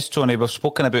thing is, Tony, we've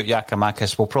spoken about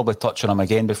Giakoumakis. We'll probably touch on him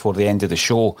again before the end of the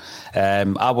show.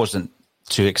 I wasn't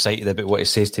too excited about what he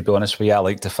says, to be honest with you. I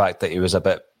like the fact that he was a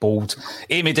bit bold.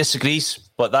 Amy disagrees,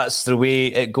 but that's the way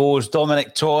it goes.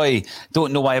 Dominic Toy,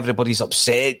 don't know why everybody's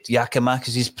upset.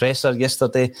 Giakoumakis' presser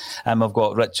yesterday. I've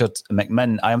got Richard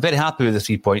McMinn. I am very happy with the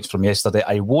 3 points from yesterday.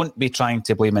 I won't be trying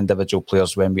to blame individual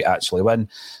players when we actually win.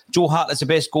 Joe Hart is the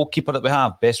best goalkeeper that we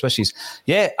have. Best wishes.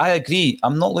 Yeah, I agree.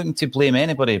 I'm not looking to blame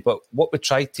anybody, but what we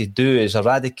try to do is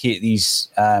eradicate these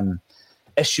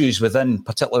issues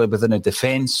particularly within the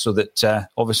defence, so that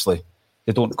obviously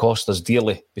they don't cost us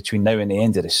dearly between now and the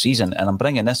end of the season. And I'm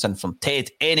bringing this in from Ted.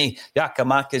 Any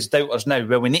Giakoumakis doubters now?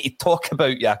 Well, we need to talk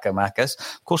about Giakoumakis.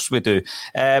 Of course we do.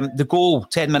 The goal,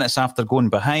 10 minutes after going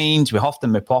behind, we huffed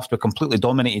and we puffed. We completely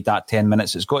dominated that 10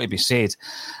 minutes. It's got to be said.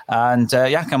 And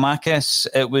Giakoumakis,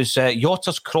 it was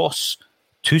Yotta's cross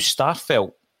to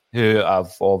Starfelt. who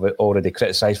I've already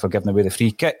criticised for giving away the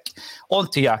free kick. On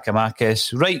to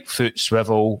Giakoumakis, right foot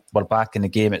swivel, we're back in the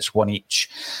game, it's one each.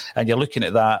 And you're looking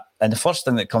at that, and the first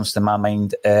thing that comes to my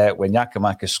mind when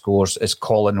Giakoumakis scores is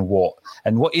Colin Watt.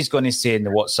 And what he's going to say in the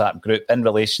WhatsApp group in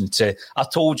relation to, I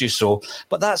told you so,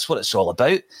 but that's what it's all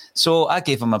about. So I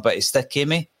gave him a bit of stick,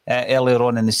 Amy, earlier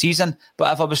on in the season.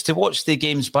 But if I was to watch the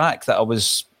games back that I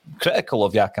was critical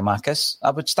of Giakoumakis,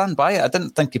 I would stand by it. I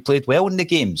didn't think he played well in the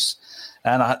games.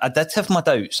 And I did have my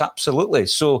doubts, absolutely.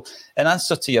 So, in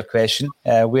answer to your question,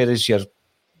 where is your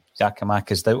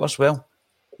Giakoumakis doubters? Well,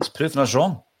 he's proven us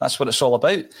wrong. That's what it's all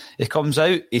about. He comes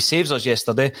out, he saves us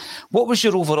yesterday. What was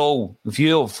your overall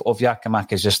view of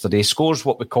Giakoumakis yesterday? He scores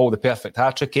what we call the perfect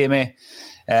hat-trick, Amy.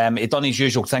 He done his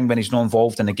usual thing when he's not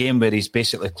involved in the game, where he's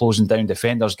basically closing down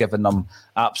defenders, giving them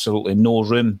absolutely no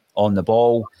room on the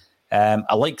ball.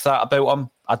 I like that about him.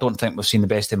 I don't think we've seen the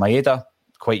best of Maeda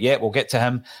quite yet. We'll get to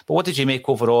him. But what did you make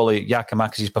overall of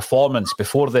Giakoumakis' performance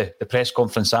before the press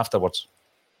conference afterwards?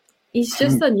 He's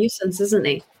just a nuisance, isn't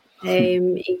he?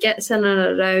 He gets in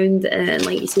and around, and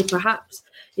like you say, perhaps,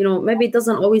 maybe he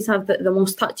doesn't always have the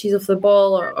most touches of the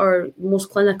ball or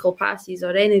most clinical passes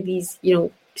or any of these,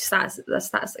 stats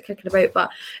that are kicking about. But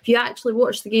if you actually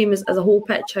watch the game as a whole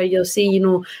picture, you'll see,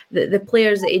 the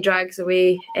players that he drags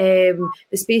away, the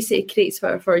space that he creates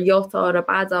for Jota or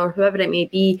Abada or whoever it may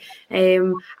be.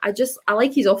 I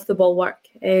like his off the ball work.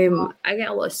 I get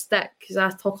a lot of stick because I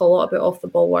talk a lot about off the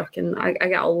ball work, and I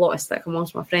get a lot of stick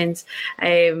amongst my friends.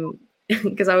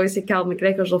 Because I always say Cal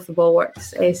McGregor's off the ball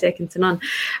works second to none.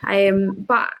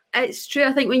 But it's true,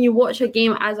 I think when you watch a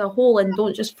game as a whole and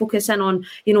don't just focus in on,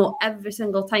 every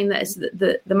single time that it's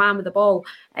the man with the ball,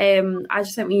 I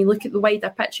just think when you look at the wider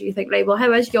picture, you think, right, well,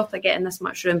 how is Jota getting this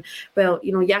much room? Well,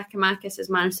 Giakoumakis has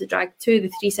managed to drag 2 of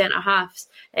the 3 centre-halves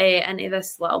into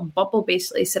this little bubble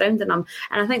basically surrounding him.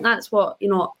 And I think that's what,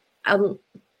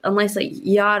 unless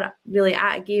you are really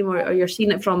at a game or you're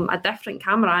seeing it from a different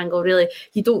camera angle, really,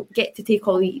 you don't get to take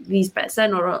all these bits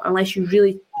in, or unless you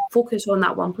really focus on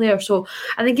that one player. So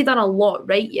I think he done a lot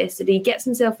right yesterday. He gets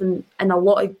himself in a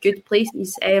lot of good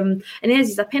places. And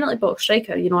he's a penalty box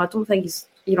striker. I don't think he's,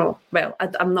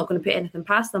 I'm not going to put anything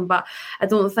past him, but I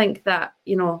don't think that,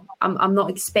 I'm not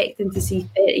expecting to see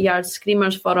 30-yard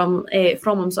screamers from him,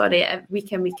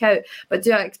 week in, week out. But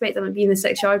do I expect him to be in the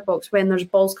 6-yard box when there's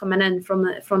balls coming in from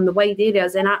the wide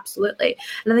areas? Then absolutely.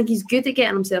 And I think he's good at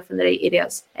getting himself in the right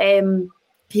areas.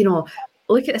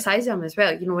 Look at the size of him as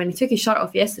well. When he took his shirt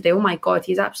off yesterday, oh my God,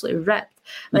 he's absolutely ripped.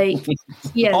 Like,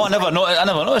 he is. Oh, I never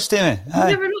noticed, Amy. You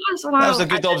never noticed? Wow, that was a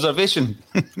good observation.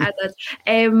 I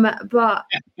did. But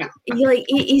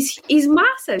he's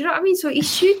massive. You know what I mean? So he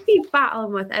should be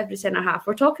battling with every centre half.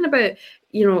 We're talking about,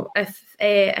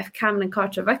 if Cameron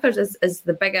Carter-Vickers is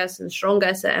the biggest and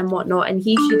strongest and whatnot, and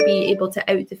he should be able to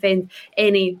out-defend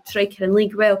any striker in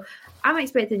league. Well, I'm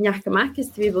expecting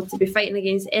Giakoumakis to be able to be fighting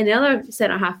against any other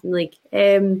centre-half in the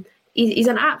league. He's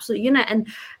an absolute unit. And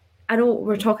I know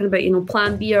we're talking about,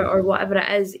 plan B or whatever it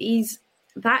is.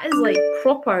 That is like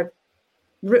proper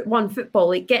Route 1 football,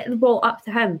 like getting the ball up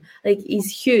to him. Like, he's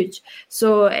huge.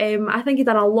 So I think he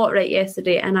done a lot right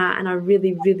yesterday, and I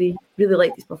really, really, really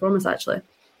liked his performance, actually.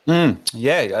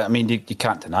 Yeah, I mean, you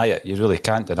can't deny it. You really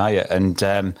can't deny it. And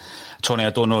Tony,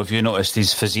 I don't know if you noticed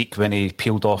his physique when he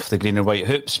peeled off the green and white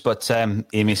hoops, but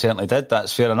Amy certainly did.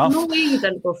 That's fair enough. No way you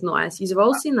didn't both notice. You've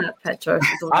all seen that picture.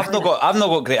 I've not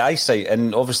got great eyesight,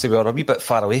 and obviously we were a wee bit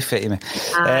far away from it,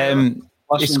 Amy.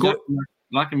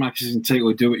 Giakoumakis is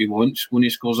entitled to do what he wants when he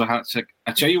scores a hat-trick.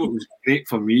 I tell you what was great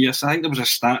for me, I think there was a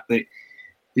stat that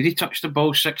did he touch the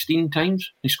ball 16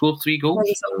 times? He scored 3 goals.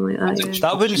 Like that, yeah.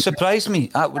 That wouldn't surprise me.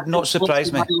 That would not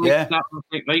surprise me. Yeah.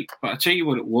 Right. But I tell you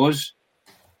what it was.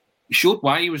 He showed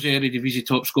why he was the Eredivisie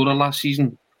top scorer last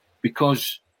season,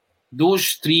 because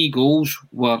those 3 goals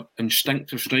were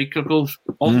instinctive striker goals.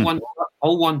 All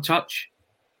one touch.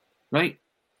 Right?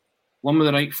 One with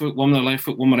the right foot, one with the left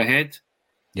foot, one with the head.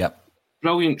 Yep.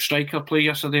 Brilliant striker play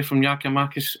yesterday from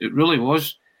Giakoumakis. It really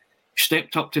was. He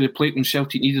stepped up to the plate when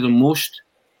Celtic needed him most.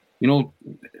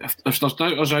 If there's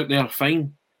doubters out there,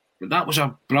 fine. But that was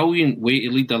a brilliant way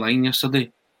to lead the line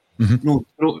yesterday.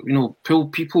 Mm-hmm. Pull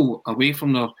people away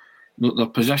from their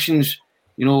positions.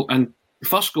 And the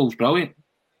first goal's brilliant.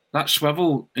 That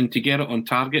swivel and to get it on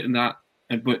target and that.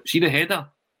 But see the header.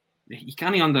 You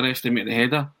can't underestimate the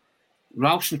header.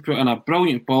 Ralston put in a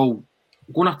brilliant ball.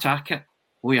 Go and attack it.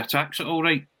 Well, he attacks it all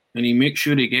right, and he makes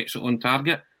sure he gets it on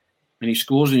target, and he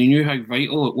scores. And he knew how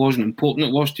vital it was and important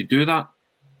it was to do that.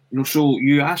 So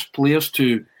you ask players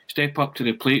to step up to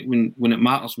the plate when it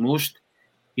matters most.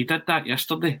 He did that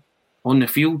yesterday on the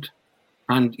field,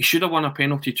 and he should have won a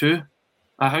penalty too.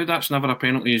 How that's never a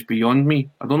penalty is beyond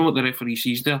me. I don't know what the referee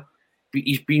sees there. But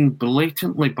he's been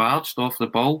blatantly barged off the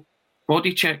ball,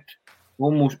 body checked,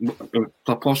 almost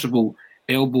a possible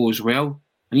elbow as well.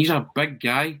 And he's a big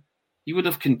guy. He would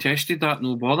have contested that,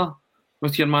 no bother,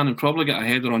 with your man and probably get a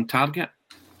header on target.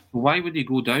 But why would he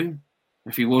go down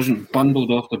if he wasn't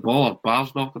bundled off the ball or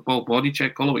barged off the ball, body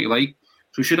check, call it what you like?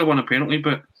 So he should have won a penalty,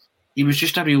 but he was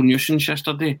just a real nuisance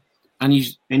yesterday. And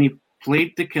he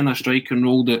played the kind of striking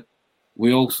role that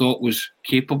we all thought was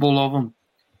capable of him.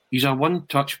 He's a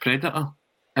one-touch predator,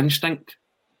 instinct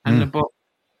in the box.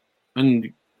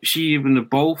 And see, when the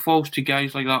ball falls to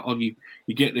guys like that, or you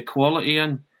get the quality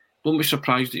in, don't be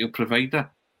surprised that he'll provide it.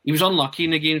 He was unlucky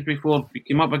in the games before. He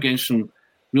came up against some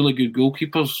really good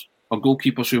goalkeepers, or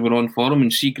goalkeepers who were on for him,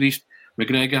 and Siegrist,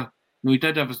 McGregor. No, he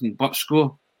did everything but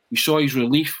score. You saw his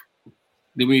relief,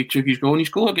 the way he took his goal. And his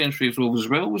goal against Raith Rovers as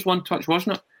well was one touch,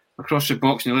 wasn't it? Across the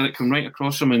box, and he let it come right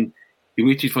across him, and he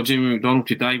waited for Jamie McDonald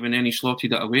to dive, and then he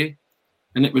slotted it away.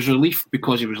 And it was relief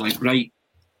because he was like, right,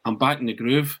 I'm back in the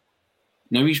groove.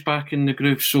 Now he's back in the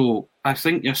groove. So I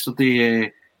think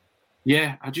yesterday,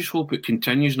 I just hope it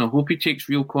continues, and I hope he takes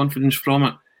real confidence from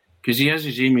it, because he is,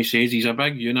 as Amy says, he's a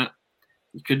big unit.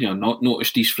 You couldn't have not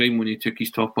noticed his frame when he took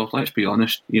his top off, let's be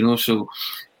honest, so...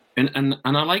 And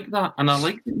I like that, and I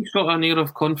like that he's got an air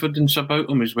of confidence about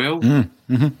him as well.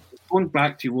 Mm-hmm. Going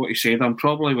back to what he said, I'm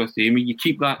probably with Amy. You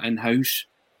keep that in-house.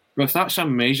 But if that's a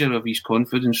measure of his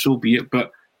confidence, so be it.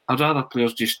 But I'd rather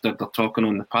players just did their talking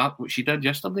on the park, which he did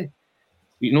yesterday.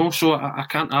 So I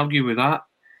can't argue with that.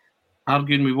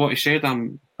 Arguing with what he said, I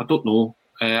don't know.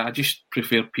 I just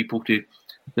prefer people to...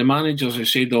 The managers have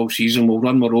said all season, we'll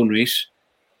run our own race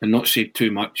and not say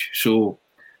too much. So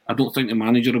I don't think the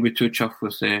manager will be too chuffed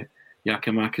with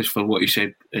Giakoumakis for what he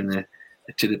said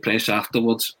to the press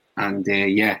afterwards. And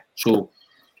so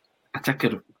I take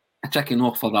him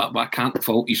off for that, but I can't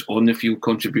fault his on the field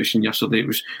contribution yesterday.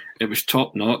 It was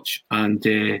top notch, and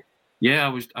I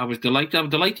was delighted. I was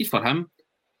delighted for him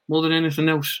more than anything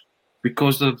else,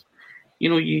 because you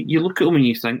look at him and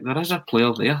you think there is a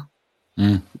player there.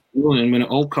 And when it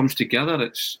all comes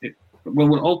together,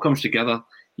 when it all comes together,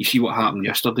 you see what happened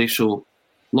yesterday. So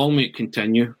long may it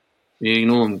continue,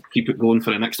 and keep it going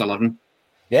for the next 11.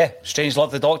 Yeah, Strange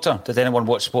Love the Doctor. Did anyone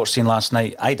watch Sports Scene last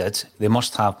night? I did. They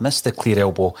must have missed the clear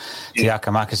elbow to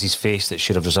Giakoumakis' face that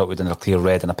should have resulted in a clear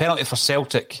red, and a penalty for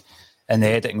Celtic in the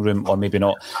editing room, or maybe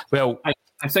not. Well,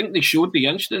 I think they showed the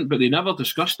incident, but they never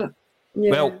discussed it.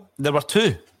 Yeah. Well, there were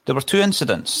two. There were two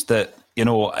incidents that,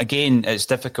 again, it's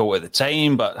difficult at the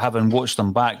time, but having watched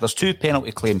them back, there's two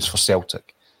penalty claims for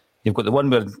Celtic. You've got the one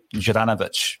where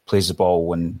Juranovic plays the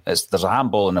ball and there's a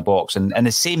handball in the box, and in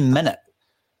the same minute,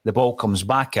 the ball comes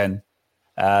back in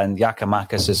and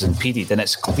Giakoumakis is impeded, and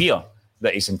it's clear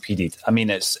that he's impeded. I mean,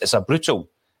 it's a brutal,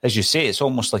 as you say, it's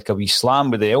almost like a wee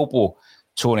slam with the elbow,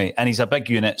 Tony, and he's a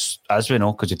big unit, as we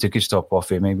know, because he took his top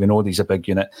off him. We know he's a big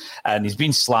unit, and he's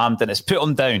been slammed, and it's put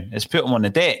him down. It's put him on the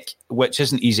deck, which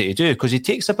isn't easy to do, because he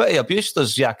takes a bit of abuse,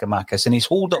 does Giakoumakis, and his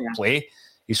hold-up play,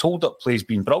 has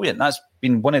been brilliant. That's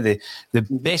been one of the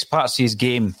best parts of his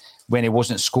game, when he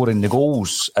wasn't scoring the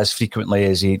goals as frequently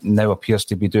as he now appears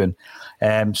to be doing.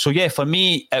 For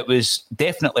me, it was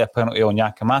definitely a penalty on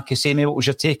Giakoumakis. Amy, what was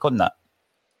your take on that?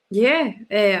 Yeah,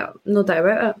 no doubt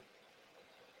about it.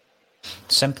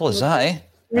 Simple as that, eh?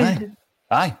 Yeah.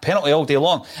 Aye, penalty all day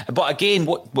long. But again,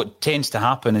 what tends to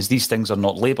happen is these things are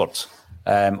not laboured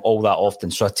all that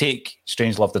often. So I take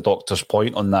Strange Love the Doctor's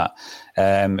point on that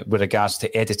with regards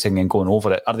to editing and going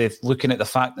over it. Are they looking at the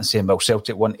fact and saying, well,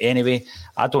 Celtic won anyway?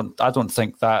 I don't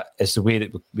think that is the way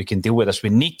that we can deal with this. We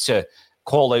need to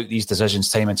call out these decisions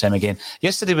time and time again.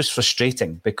 Yesterday was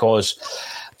frustrating because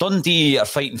Dundee are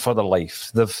fighting for their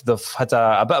life. They've had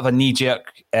a bit of a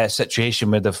knee-jerk situation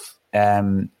where they've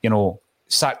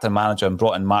sacked their manager and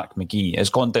brought in Mark McGee. It's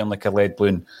gone down like a lead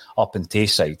balloon up in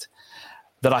Tayside.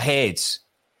 They're ahead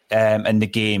in the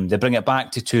game. They bring it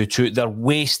back to 2-2. They're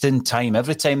wasting time.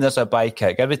 Every time there's a bye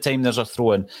kick, every time there's a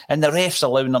throw-in, and the ref's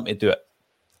allowing them to do it.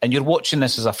 And you're watching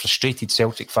this as a frustrated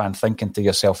Celtic fan thinking to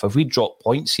yourself, if we drop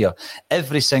points here,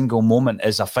 every single moment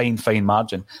is a fine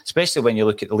margin, especially when you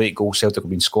look at the late goals Celtic have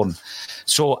been scoring.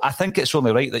 So I think it's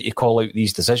only right that you call out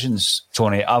these decisions,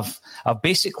 Tony. I've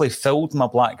basically filled my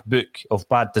black book of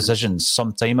bad decisions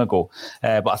some time ago,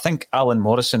 but I think Alan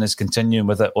Morrison is continuing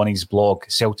with it on his blog,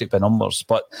 Celtic by Numbers.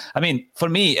 But, I mean, for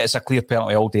me, it's a clear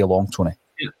penalty all day long, Tony.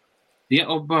 Yeah,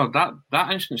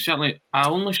 that instance, certainly, I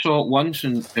only saw it once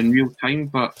in real time,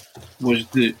 but was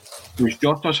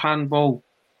Jota's handball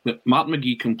that Mark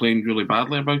McGee complained really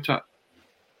badly about it.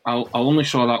 I only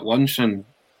saw that once, and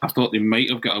I thought they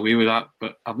might have got away with that,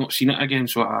 but I've not seen it again,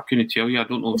 so I couldn't tell you. I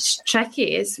don't know. It's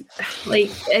tricky. It's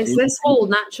this whole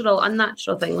natural,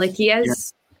 unnatural thing. Like he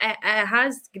is, it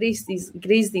has grazed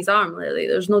his arm lately.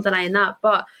 There's no denying that.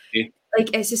 But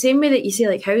like it's the same way that you say,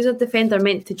 like, how's a defender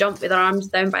meant to jump with their arms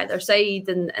down by their side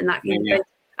and that kind of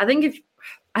thing?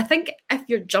 I think if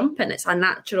you're jumping, it's a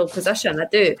natural position. I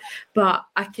do, but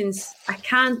I can,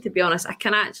 to be honest, I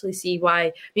can actually see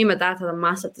why. Me and my dad had a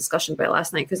massive discussion about it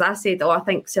last night because I said, I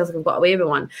think Celtic have got away with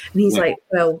one, and he's like,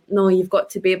 well, no, you've got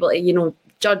to be able to,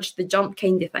 judge the jump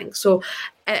kind of thing. So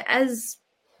it is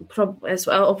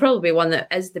it'll probably be one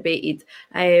that is debated,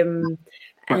 and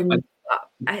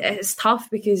it's tough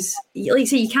because, like you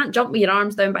say, you can't jump with your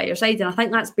arms down by your side, and I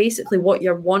think that's basically what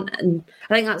you're wanting.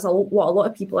 I think that's what a lot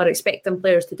of people are expecting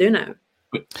players to do now.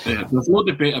 But there's no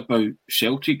debate about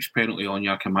Celtic's penalty on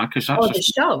Giakoumakis. That's the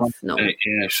shove, no.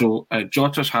 So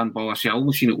Jota's handball, I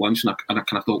only seen it once, and I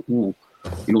kind of thought,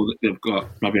 that they've got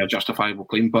maybe a justifiable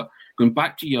claim. But going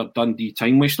back to your Dundee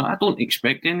time waster, I don't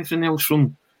expect anything else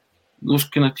from those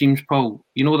kind of teams, Paul.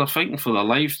 They're fighting for their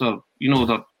lives. They're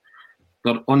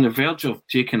on the verge of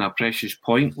taking a precious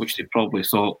point, which they probably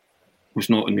thought was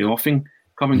not in the offing,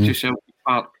 coming to Celtic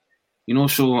Park.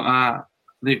 So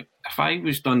if I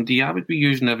was Dundee, I would be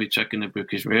using every trick in the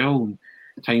book as well, and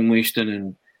time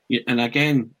wasting. And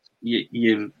again,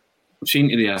 you're saying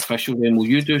to the official, then, will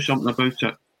you do something about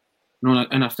it?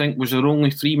 And I think, was there only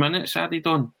 3 minutes added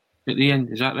on at the end?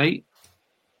 Is that right?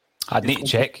 I'd need to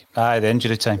check. The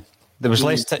injury time. There was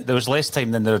less. There was less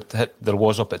time than there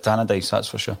was up at Tannadice. That's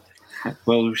for sure.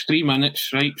 Well, it was 3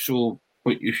 minutes, right? So,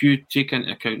 but if you take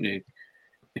into account the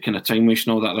kind of time waste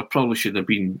and all that, there probably should have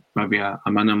been maybe a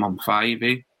minimum 5,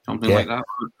 something like that.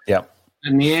 Yeah.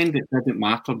 In the end, it didn't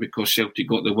matter because Celtic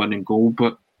got the winning goal.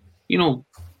 But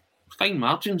fine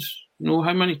margins.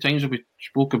 How many times have we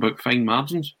spoke about fine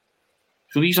margins?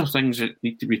 So these are things that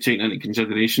need to be taken into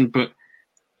consideration. But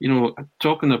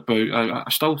talking about, I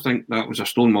still think that was a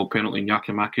stonewall penalty in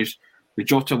Giakoumakis. The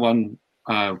Jota one,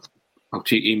 I'll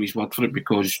take Amy's word for it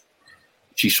because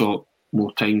she saw it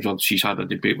more times, or she's had a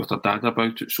debate with her dad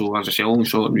about it. So, as I say, I only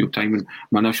saw it in real time, and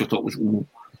my initial thought was,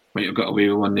 might have got away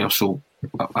with one there, so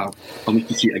I'll need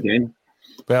to see it again.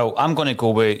 Well, I'm going to go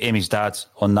with Amy's dad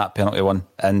on that penalty one.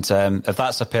 And if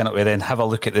that's a penalty, then have a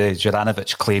look at the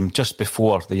Juranovic claim just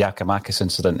before the Giakoumakis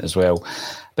incident as well.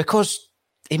 Because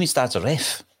Amy's dad's a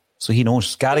ref, so he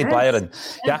knows. Gary Byron,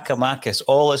 Giakoumakis,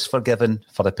 all is forgiven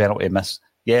for the penalty miss.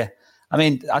 Yeah. I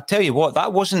mean, I tell you what,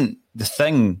 that wasn't the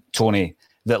thing, Tony,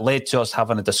 that led to us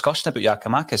having a discussion about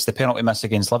Giakoumakis, the penalty miss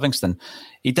against Livingston.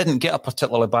 He didn't get a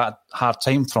particularly hard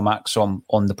time from Axom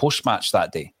on the post-match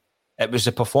that day. It was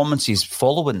the performances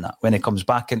following that, when he comes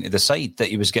back into the side, that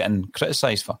he was getting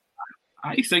criticised for.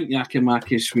 I think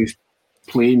Giakoumakis was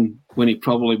playing when he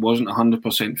probably wasn't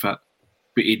 100% fit,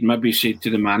 but he'd maybe said to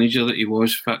the manager that he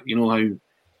was fit. You know how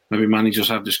maybe managers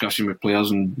have discussion with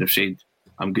players and they've said,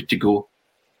 I'm good to go.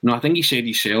 No, I think he said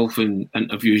himself in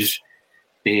interviews,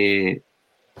 it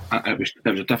was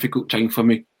a difficult time for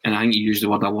me, and I think he used the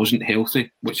word I wasn't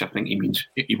healthy, which I think he means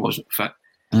he wasn't fit.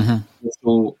 Mm-hmm.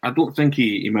 So I don't think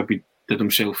he maybe did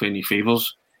himself any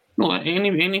favours. No,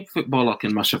 any footballer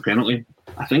can miss a penalty.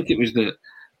 I think it was the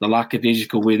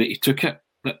lackadaisical way that he took it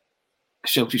that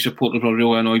Celtic supporters were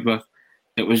really annoyed with.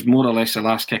 It was more or less the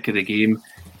last kick of the game,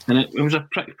 and it was a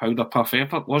pretty powder puff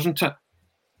effort, wasn't it?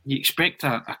 You expect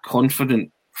a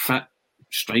confident, fit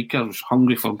striker who's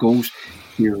hungry for goals,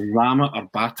 you ram it or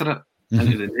batter it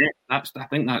into the net. I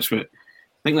think that's what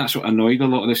annoyed a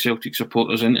lot of the Celtic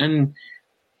supporters, and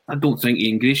I don't think he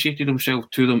ingratiated himself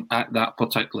to them at that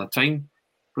particular time.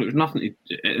 But it was nothing.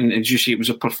 And as you say, it was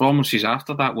the performances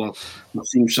after that. Well, there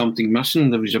seemed something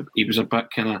missing. He was a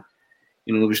bit kind of,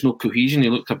 there was no cohesion. He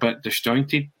looked a bit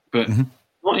disjointed, but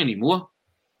not anymore.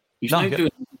 He's now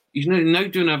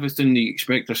doing everything you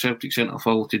expect a Celtic centre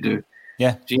forward to do.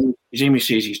 Yeah. As Amy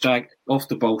says, he's off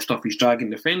the ball stuff. He's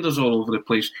dragging defenders all over the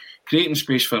place, creating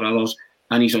space for others,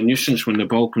 and he's a nuisance when the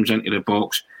ball comes into the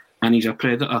box. And he's a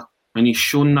predator, and he's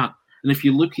shown that. And if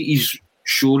you look at his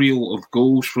show reel of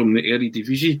goals from the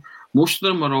Eredivisie, most of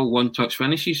them are all one-touch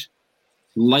finishes,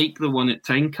 like the one at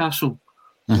Tynecastle,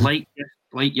 like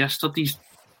yesterday's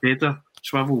header,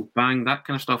 swivel, bang, that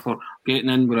kind of stuff, or getting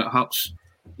in where it hurts.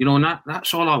 And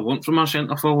that's all I want from our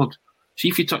centre forward. See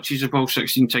if he touches the ball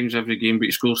 16 times every game, but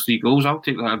he scores 3 goals. I'll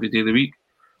take that every day of the week.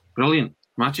 Brilliant.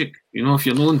 Magic. If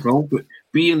you're not involved, but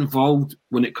be involved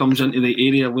when it comes into the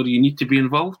area where you need to be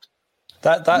involved.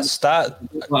 The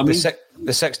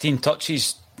 16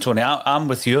 touches Tony, I'm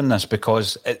with you on this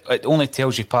because it only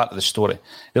tells you part of the story.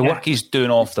 The work he's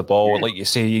doing off the ball, like you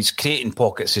say, he's creating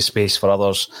pockets of space for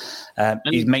others.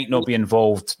 He might not be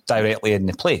involved directly in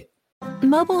the play.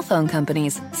 Mobile phone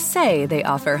companies say they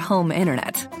offer home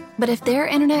internet. But if their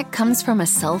internet comes from a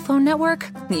cell phone network,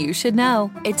 you should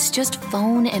know. It's just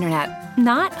phone internet,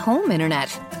 not home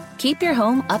internet. Keep your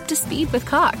home up to speed with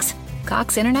Cox.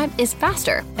 Cox internet is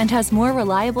faster and has more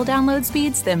reliable download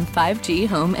speeds than 5G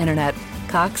home internet.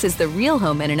 Cox is the real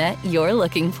home internet you're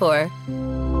looking for.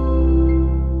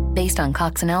 Based on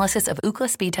Cox analysis of Ookla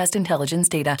speed test intelligence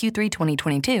data Q3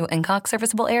 2022 and Cox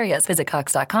serviceable areas, visit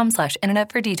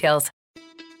cox.com/internet for details.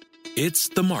 It's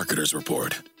the Marketer's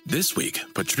Report. This week,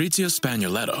 Patrizia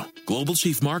Spagnoletto, Global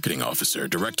Chief Marketing Officer,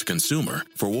 Direct-to-Consumer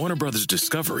for Warner Brothers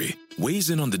Discovery, weighs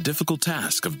in on the difficult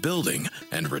task of building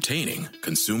and retaining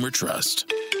consumer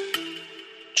trust.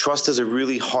 Trust is a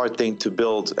really hard thing to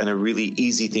build and a really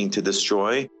easy thing to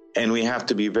destroy, and we have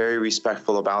to be very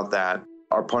respectful about that.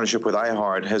 Our partnership with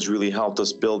iHeart has really helped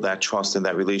us build that trust and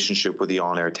that relationship with the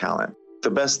on-air talent. The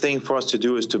best thing for us to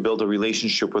do is to build a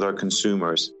relationship with our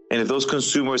consumers. And if those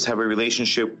consumers have a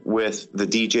relationship with the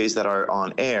DJs that are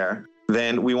on air,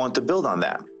 then we want to build on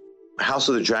that. House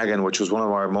of the Dragon, which was one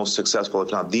of our most successful,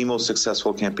 if not the most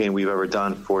successful campaign we've ever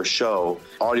done for a show,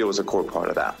 audio is a core part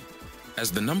of that. As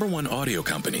the #1 audio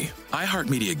company,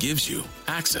 iHeartMedia gives you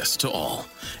access to all.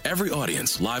 Every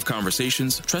audience, live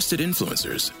conversations, trusted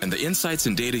influencers, and the insights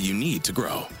and data you need to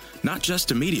grow. Not just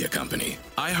a media company,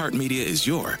 iHeartMedia is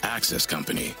your access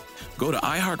company. Go to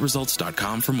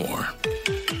iHeartResults.com for more.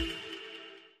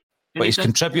 But he's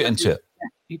contributing to it.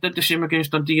 He did the same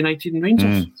against Dundee United and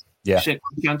Rangers. The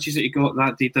chances that he got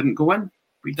that day didn't go in.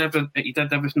 He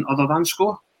did everything other than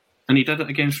score. And he did it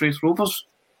against Wraith Rovers.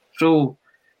 So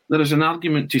there is an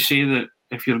argument to say that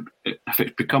if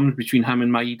it becomes between him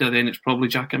and Maeda, then it's probably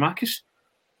Giakoumakis.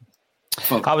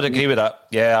 I would agree with that.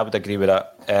 Yeah, I would agree with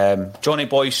that. Johnny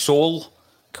Boy Soul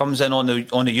comes in on the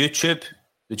YouTube.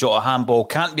 The Jota handball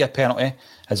can't be a penalty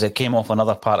as it came off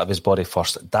another part of his body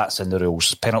first. That's in the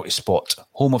rules. Penalty spot.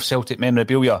 Home of Celtic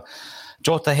memorabilia.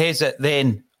 Jota heads it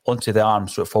then onto the arm,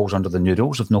 so it falls under the new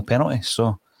rules of no penalty.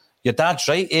 So your dad's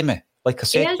right, Amy. Like I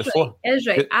said before. It is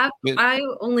right. I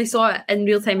only saw it in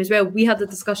real time as well. We had a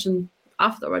discussion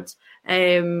afterwards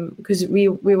because we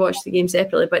watched the game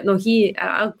separately. But no,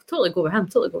 I'll totally go with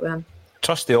him.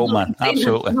 Trust the old man,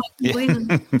 absolutely.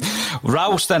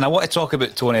 Ralston, I want to talk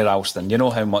about Tony Ralston. You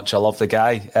know how much I love the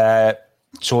guy.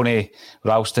 Tony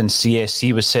Ralston,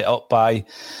 CSC, was set up by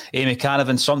Amy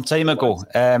Canavan some time ago.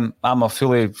 I'm a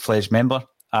fully fledged member,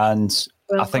 and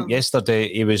I think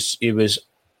yesterday he was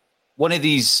one of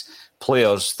these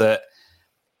players that,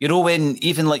 you know, when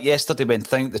even like yesterday when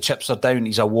the chips are down,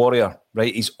 he's a warrior,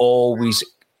 right? He's always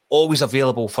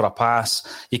available for a pass.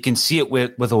 You can see it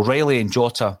with O'Reilly and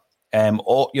Jota.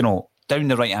 Down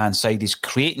the right-hand side, he's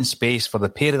creating space for the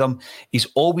pair of them. He's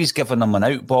always giving them an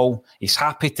out ball. He's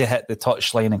happy to hit the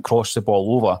touchline and cross the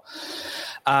ball over.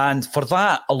 And for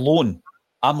that alone,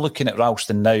 I'm looking at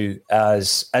Ralston now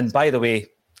as, and by the way,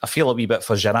 I feel a wee bit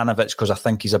for Juranovic because I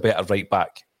think he's a better right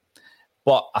back.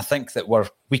 But I think that we're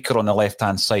weaker on the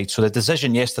left-hand side. So the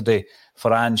decision yesterday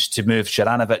for Ange to move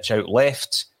Juranovic out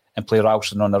left and play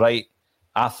Ralston on the right,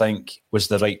 I think was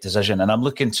the right decision. And I'm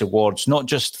looking towards not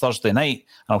just Thursday night,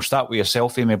 and I'll start with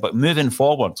yourself, Amy, but moving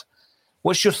forward.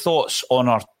 What's your thoughts on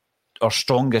our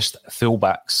strongest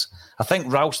fullbacks? I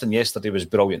think Ralston yesterday was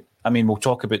brilliant. I mean, we'll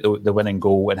talk about the winning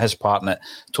goal and his part in it.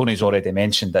 Tony's already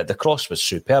mentioned that the cross was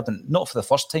superb, and not for the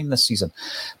first time this season.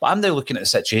 But I'm now looking at the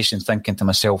situation thinking to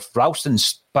myself,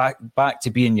 Ralston's back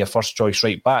to being your first choice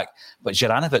right back, but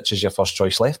Juranovic is your first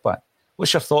choice left back.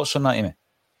 What's your thoughts on that, Amy?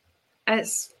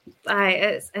 It's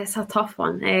a tough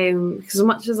one because as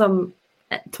much as I'm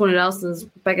Tony Ralston's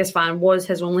biggest fan, was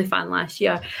his only fan last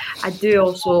year, I do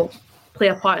also play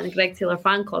a part in the Greg Taylor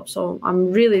fan club, so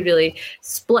I'm really, really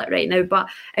split right now. But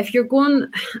if you're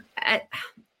going,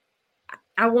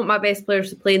 I want my best players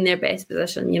to play in their best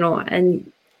position,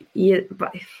 and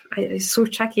but it's so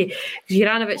tricky.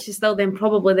 Juranovic is still then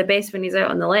probably the best when he's out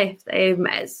on the left.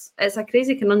 It's a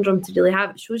crazy conundrum to really have.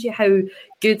 It shows you how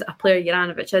good a player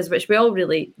Juranovic is, which we all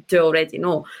really do already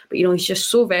know. But he's just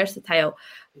so versatile.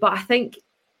 But I think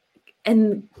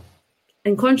in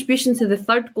contribution to the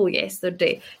third goal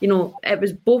yesterday, it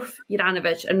was both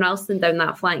Juranovic and Ralston down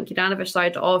that flank. Juranovic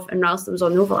started off and Ralston was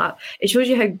on the overlap. It shows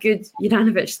you how good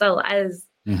Juranovic still is.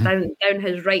 Down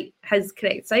his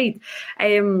correct side,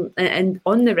 and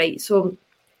on the right. So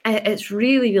it's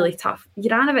really, really tough.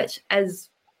 Juranovic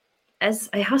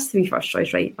it has to be first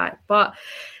choice right back, but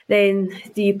then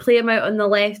do you play him out on the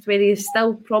left where he's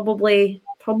still probably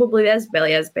probably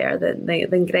Billy is better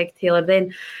than Greg Taylor,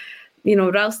 then,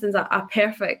 Ralston's a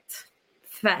perfect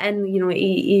fit in.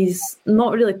 He's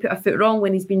not really put a foot wrong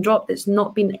when he's been dropped. It's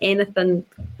not been anything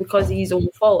because of his own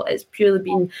fault. It's purely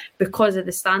been because of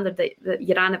the standard that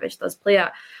Juranovic does play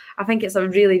at. I think it's a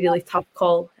really, really tough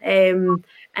call. And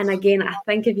again, I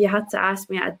think if you had to ask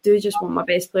me, I do just want my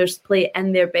best players to play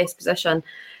in their best position.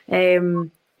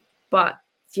 But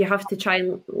you have to try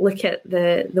and look at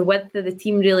the width of the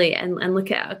team, really, and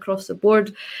look at it across the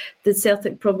board. Did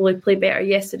Celtic probably play better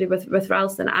yesterday with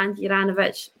Ralston and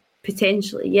Juranovic?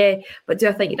 Potentially, yeah. But do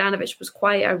I think Juranovic was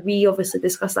quieter? We obviously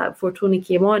discussed that before Tony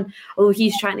came on. Although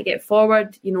he's trying to get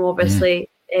forward, obviously,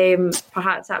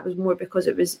 perhaps that was more because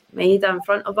it was Maeda in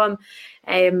front of him.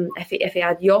 If he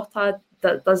had Jota,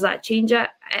 does that change it?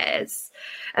 I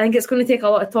think it's going to take a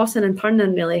lot of tossing and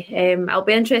turning, really. It'll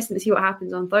be interesting to see what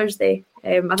happens on Thursday.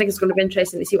 I think it's going to be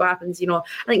interesting to see what happens. I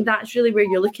think that's really where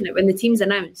you're looking at when the team's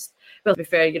announced. Well, to be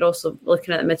fair, you're also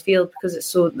looking at the midfield because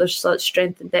there's such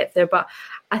strength and depth there. But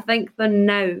I think that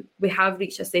now we have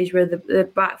reached a stage where the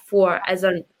back four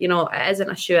isn't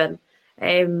a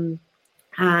shoe-in.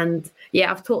 And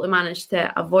yeah, I've totally managed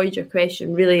to avoid your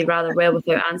question really rather well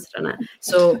without answering it.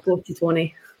 So go to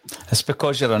Tony. It's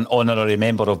because you're an honorary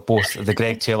member of both the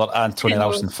Greg Taylor and Tony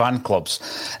Ralston fan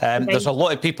clubs. There's a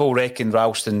lot of people reckon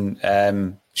Ralston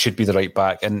should be the right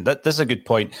back, and this is a good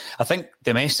point. I think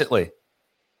domestically,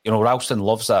 Ralston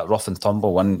loves that rough and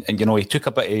tumble, and he took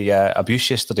a bit of abuse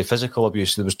yesterday, physical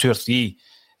abuse. There was 2 or 3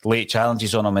 late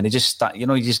challenges on him, and he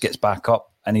just gets back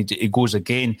up and he goes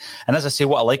again. And as I say,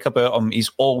 what I like about him, he's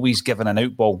always given an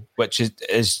out ball, which is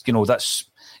that's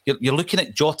you're looking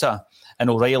at Jota and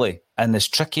O'Reilly, and as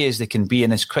tricky as they can be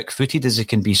and as quick-footed as they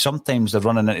can be, sometimes they're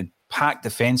running into packed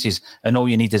defences and all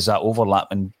you need is that overlap,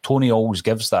 and Tony always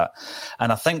gives that.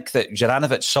 And I think that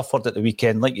Juranovic suffered at the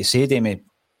weekend, like you said, Amy,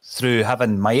 through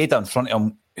having Maeda in front of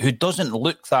him, who doesn't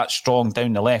look that strong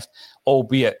down the left,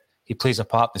 albeit he plays a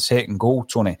part in the second goal,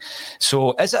 Tony.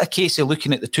 So is it a case of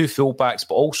looking at the 2 full-backs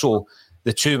but also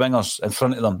the 2 wingers in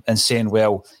front of them and saying,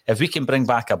 well, if we can bring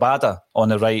back Abada on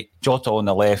the right, Jota on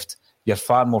the left, you're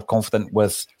far more confident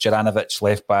with Juranovic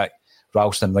left back,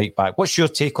 Ralston right back. What's your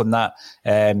take on that,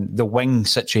 the wing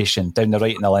situation down the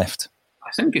right and the left?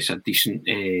 I think it's a decent,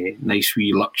 nice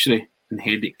wee luxury and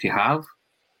headache to have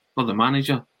for the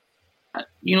manager.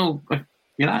 If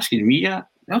you're asking me, our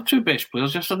 2 best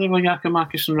players yesterday were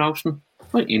Giakoumakis and Ralston. I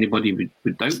think anybody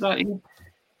would doubt that.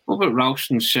 What about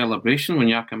Ralston's celebration when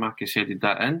Giakoumakis headed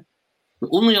that in? The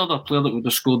only other player that would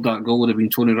have scored that goal would have been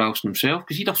Tony Ralston himself,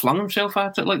 because he'd have flung himself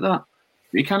at it like that.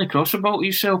 But he can't cross the ball to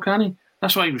himself, can he?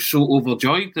 That's why he was so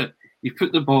overjoyed that he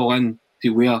put the ball in to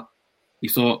where he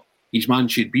thought his man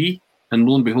should be, and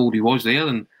lo and behold, he was there,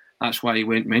 and that's why he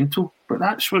went mental. But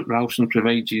that's what Ralston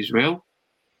provides you as well.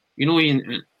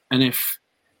 And if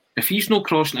he's not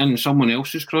crossing in and someone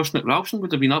else is crossing it, Ralston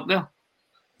would have been up there.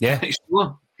 Yeah.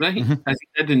 Right? Mm-hmm. As he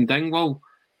did in Dingwall.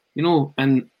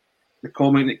 And the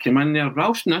comment that came in there,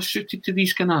 Ralston is suited to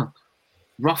these kind of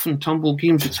rough and tumble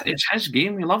games. It's his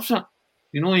game. He loves it.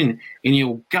 And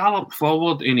he'll gallop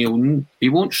forward and he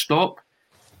won't stop.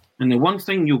 And the one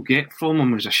thing you'll get from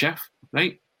him is a shift,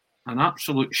 right? An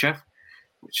absolute shift,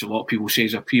 which a lot of people say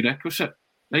is a prerequisite,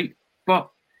 right? But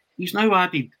he's now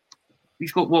added,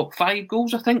 he's got 5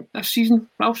 goals, I think, this season,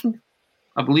 Ralston?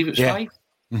 I believe it's 5.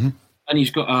 Mm-hmm. And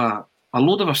he's got a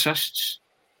load of assists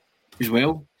as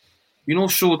well.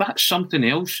 So that's something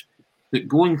else that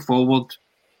going forward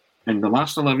in the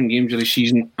last 11 games of the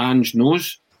season, Ange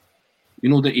knows,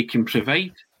 that he can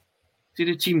provide to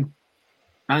the team.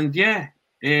 And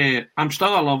I'm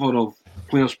still a lover of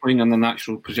players playing in their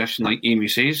natural position, like Amy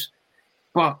says.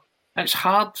 But it's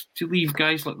hard to leave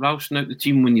guys like Ralston out the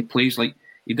team when he plays like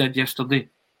he did yesterday.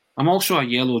 I'm also a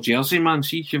yellow jersey man.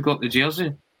 See, if you've got the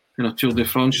jersey in a Tour de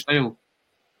France style,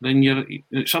 then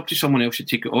it's up to someone else to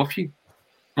take it off you.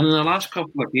 And in the last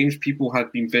couple of games, people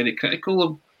had been very critical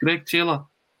of Greg Taylor.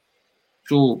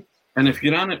 So, and if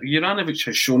Juranovic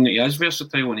has shown that he is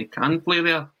versatile and he can play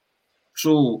there.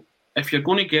 So, if you're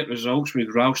going to get results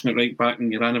with Ralston at right back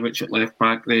and Juranovic at left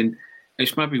back, then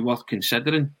it's maybe worth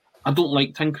considering. I don't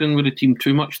like tinkering with the team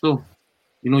too much, though.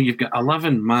 You've got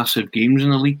 11 massive games in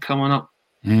the league coming up.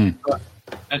 Mm. But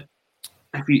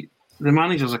the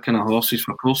manager's a kind of horses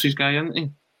for courses guy, isn't he?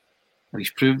 And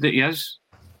he's proved that he is.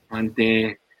 And,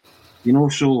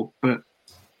 but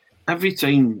every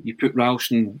time you put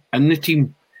Ralston in the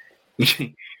team,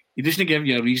 he doesn't give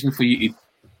you a reason for you to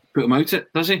put him out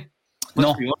it, does he?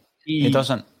 No, he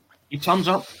doesn't. He turns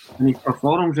up and he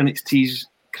performs, and it's to his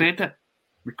credit,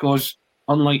 because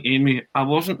unlike Amy, I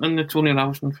wasn't in the Tony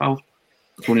Ralston fan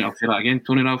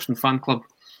club.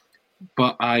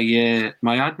 But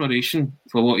my admiration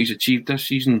for what he's achieved this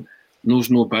season knows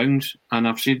no bounds. And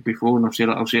I've said before, and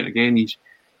I'll say it again, he's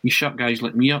shut guys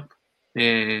like me up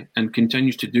and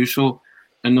continues to do so.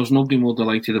 And there's nobody more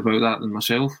delighted about that than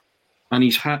myself. And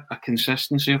he's had a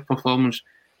consistency of performance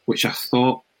which I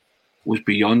thought was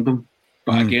beyond him.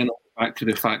 But again, back to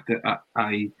the fact that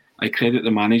I credit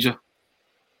the manager,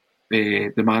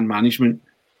 the man management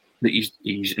that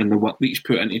he's in the work that he's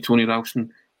put into Tony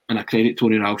Ralston, and I credit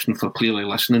Tony Ralston for clearly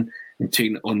listening and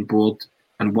taking it on board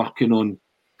and working on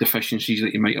deficiencies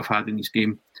that he might have had in his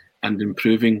game and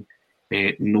improving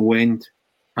no end.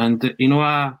 And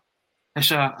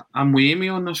I'm with Amy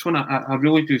on this one. I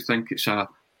really do think it's a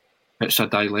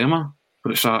dilemma,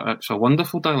 but it's a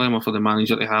wonderful dilemma for the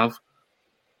manager to have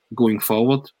going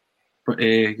forward. But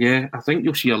I think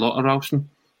you'll see a lot of Ralston.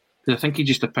 I think he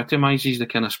just epitomises the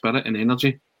kind of spirit and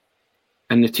energy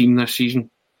in the team this season,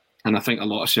 and I think a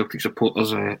lot of Celtic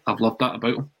supporters have loved that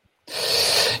about him.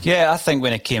 Yeah, I think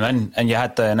when he came in and you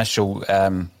had the initial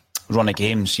run of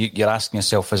games, you're asking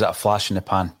yourself, is it a flash in the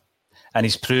pan? And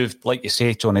he's proved, like you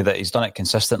say, Tony, that he's done it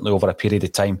consistently over a period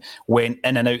of time. Went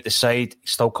in and out the side,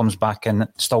 still comes back in,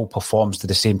 still performs to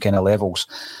the same kind of levels.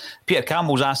 Peter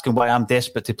Campbell's asking why I'm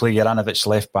desperate to play Juranovic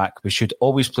left back. We should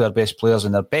always play our best players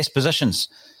in their best positions.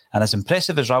 And as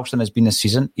impressive as Ralston has been this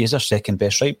season, he is our second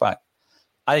best right back.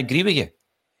 I agree with you.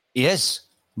 He is.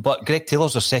 But Greg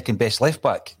Taylor's our second best left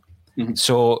back. Mm-hmm.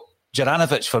 So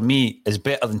Juranovic, for me, is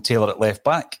better than Taylor at left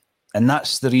back. And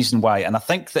that's the reason why. And I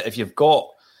think that if you've got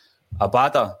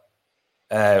Abada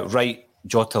right,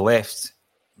 Jota left,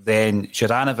 then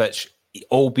Juranovic,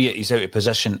 albeit he's out of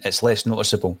position, it's less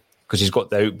noticeable because he's got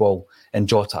the outball in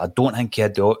Jota. I don't think he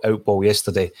had the outball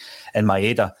yesterday in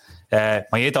Maeda.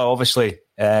 Maeda obviously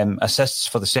assists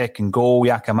for the second goal.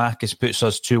 Giakoumakis puts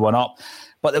us 2-1 up.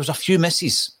 But there was a few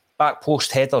misses, back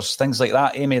post headers, things like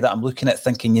that, Amy, that I'm looking at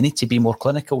thinking you need to be more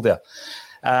clinical there.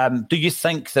 Do you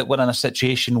think that we're in a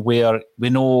situation where we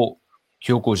know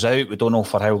Kyogo's out, we don't know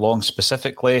for how long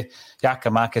specifically,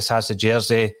 Giakoumakis has the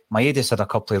jersey, Maeda's had a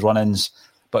couple of run-ins,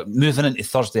 but moving into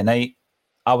Thursday night,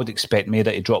 I would expect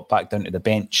Maeda to drop back down to the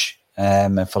bench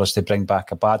and for us to bring back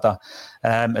Abada.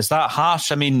 Is that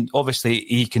harsh? I mean, obviously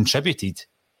he contributed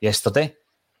yesterday,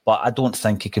 but I don't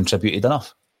think he contributed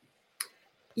enough.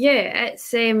 Yeah,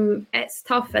 it's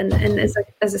tough, and as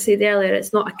I said earlier,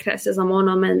 it's not a criticism on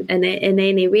him in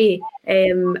any way.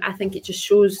 I think it just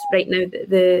shows right now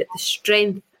the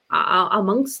strength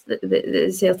amongst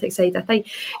the Celtic side. I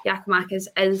think Giakoumakis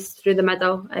is through the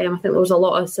middle. I think there was a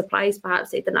lot of surprise,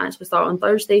 perhaps he didn't actually start on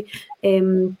Thursday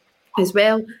as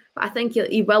well. But I think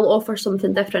he will offer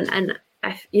something different, and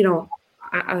if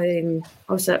I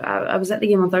was at the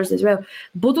game on Thursday as well.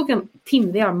 Bodo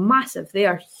team, they are massive. They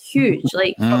are huge,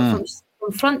 like from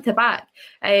front to back.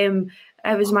 It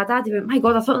was my dad. He went, "My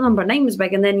God, I thought the number 9 was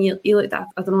big," and then you looked at,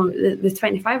 I don't know, the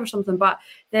 25 or something. But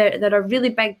they're a really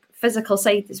big physical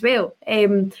side as well.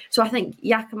 So I think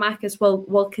Giakoumakis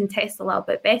will contest a little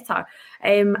bit better.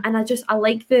 And I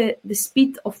like the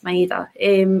speed of Maeda.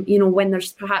 When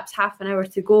there's perhaps half an hour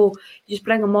to go, you just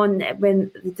bring him on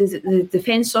when the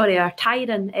defence are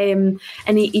tiring,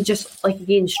 and he just, like,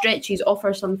 again, stretches,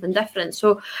 offers something different.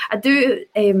 So I do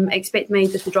expect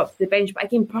Maeda to drop to the bench, but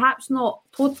again, perhaps not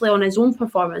totally on his own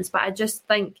performance, but I just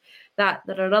think that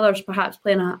there are others perhaps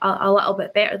playing a little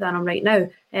bit better than him right now.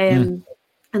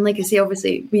 And like I say,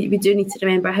 obviously, we do need to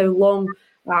remember how long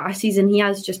a season he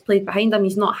has just played behind him.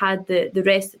 He's not had the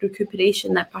rest of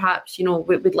recuperation that perhaps,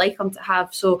 we'd like him to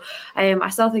have. So I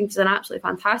still think he's an absolutely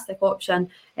fantastic option.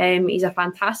 He's a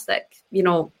fantastic,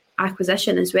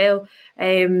 acquisition as well.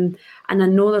 And I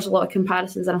know there's a lot of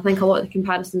comparisons, and I think a lot of the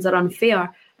comparisons are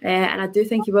unfair. And I do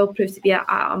think he will prove to be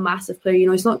a massive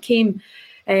player. He's not came...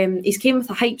 he's came with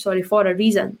a hype, for a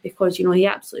reason, because he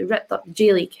absolutely ripped up the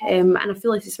J League, and I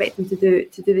fully suspect him to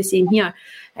do the same here.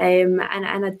 And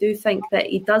I do think that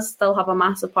he does still have a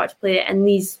massive part to play in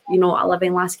these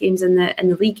 11 last games in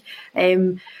the league.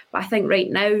 But I think right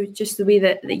now, just the way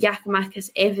that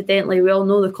Giakoumakis, evidently, we all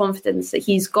know the confidence that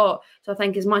he's got. So I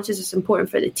think as much as it's important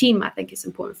for the team, I think it's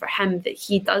important for him that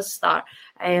he does start.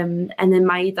 And then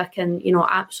Maeda can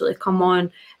absolutely come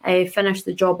on, finish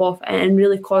the job off, and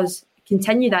really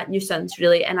continue that nuisance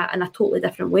really in a totally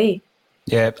different way.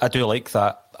 Yeah, I do like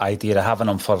that idea of having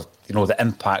him for the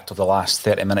impact of the last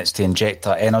 30 minutes to inject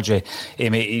that energy.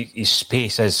 His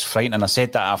space is frightening. I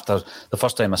said that after the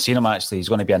first time I seen him. Actually, he's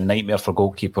going to be a nightmare for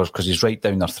goalkeepers because he's right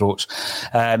down their throats.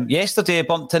 Yesterday I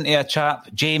bumped into a chap,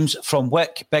 James from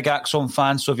Wick, big Axon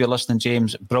fan. So if you're listening,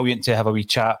 James, brilliant to have a wee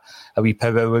chat, a wee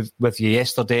powwow with you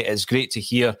yesterday. It's great to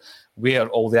hear where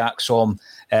all the Axom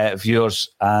viewers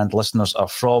and listeners are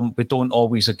from. We don't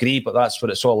always agree, but that's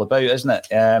what it's all about, isn't it?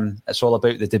 It's all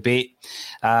about the debate.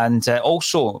 And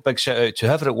also, a big shout out to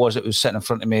whoever it was that was sitting in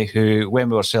front of me who, when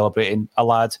we were celebrating, a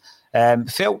lad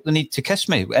felt the need to kiss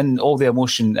me, and all the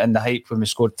emotion and the hype when we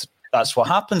scored. That's what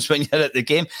happens when you're at the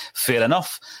game. Fair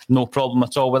enough. No problem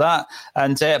at all with that.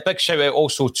 And a big shout out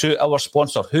also to our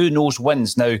sponsor, Who Knows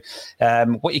Wins. Now,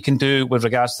 what you can do with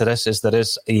regards to this is there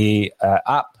is a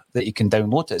app that you can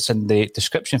download. It's in the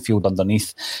description field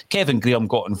underneath. Kevin Graham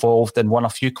got involved and won a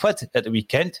few quid at the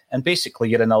weekend. And basically,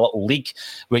 you're in a little league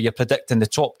where you're predicting the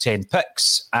top 10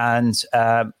 picks. And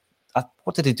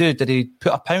what did he do? Did he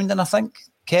put £1 in, I think?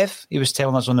 Kev, he was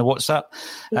telling us on the WhatsApp.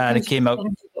 And it came out.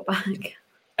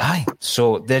 Aye,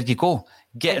 so there you go.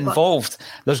 Get involved.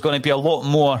 There's going to be a lot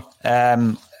more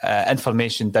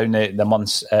information down the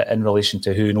months in relation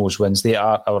to Who Knows Wins. They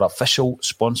are our official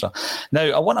sponsor. Now,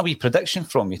 I want a wee prediction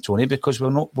from you, Tony, because we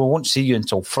won't see you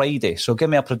until Friday. So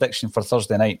give me a prediction for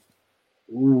Thursday night.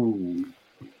 Ooh.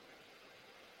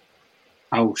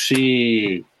 I'll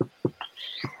say...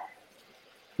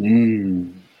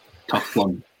 tough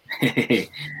one.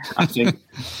 I think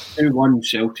 2-1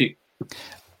 Celtic.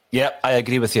 Yep, I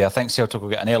agree with you. I think Celtic will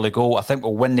get an early goal. I think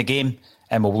we'll win the game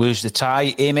and we'll lose the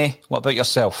tie. Amy, what about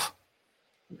yourself?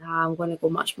 Nah, I'm going to go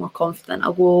much more confident.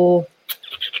 I'll go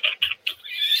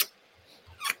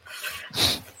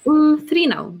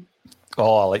 3-0.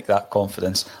 Oh, I like that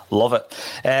confidence. Love it.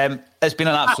 It's been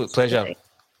an absolute pleasure.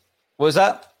 What was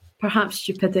that? Perhaps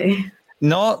stupidity.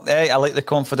 No, I like the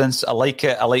confidence. I like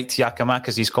it. I liked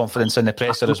Giakoumakis' confidence in the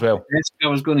presser as well. I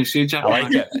was going to say Giakoumakis. I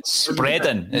like it. It's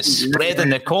spreading. It's spreading.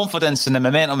 The confidence and the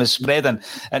momentum is spreading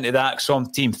into the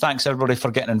Axom team. Thanks, everybody, for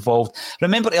getting involved.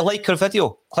 Remember to like our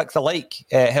video. Click the like.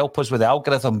 Help us with the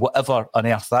algorithm, whatever on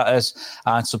earth that is.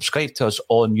 And subscribe to us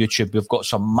on YouTube. We've got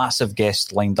some massive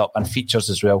guests lined up and features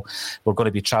as well. We're going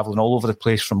to be travelling all over the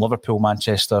place from Liverpool,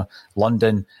 Manchester,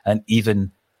 London, and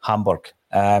even Hamburg.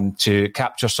 To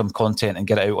capture some content and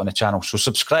get it out on the channel. So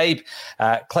subscribe,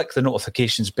 click the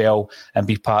notifications bell and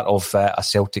be part of a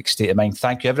Celtic State of Mind.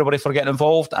 Thank you everybody for getting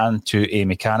involved, and to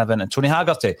Amy Canavan and Tony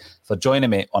Haggerty for joining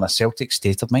me on a Celtic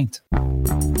State of Mind.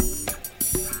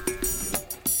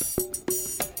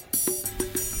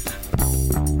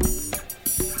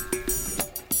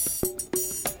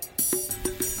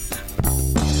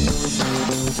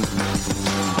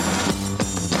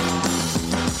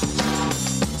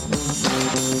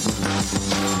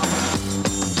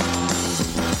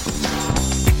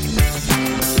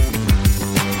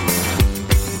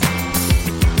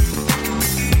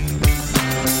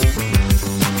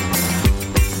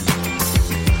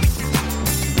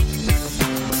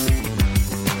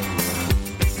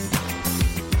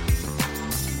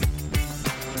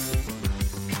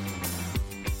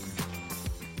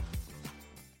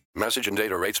 Message and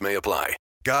data rates may apply.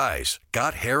 Guys,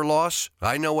 got hair loss?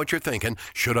 I know what you're thinking.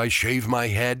 Should I shave my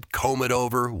head, comb it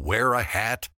over, wear a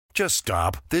hat? Just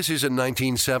stop. This isn't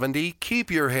 1970.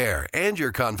 Keep your hair and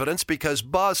your confidence, because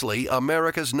Bosley,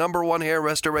 America's #1 hair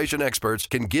restoration experts,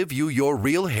 can give you your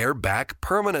real hair back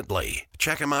permanently.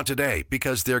 Check them out today,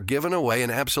 because they're giving away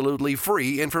an absolutely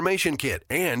free information kit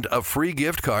and a free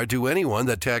gift card to anyone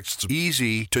that texts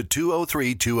EASY to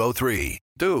 203-203.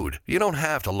 Dude, you don't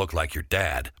have to look like your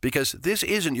dad, because this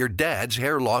isn't your dad's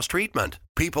hair loss treatment.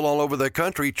 People all over the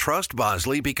country trust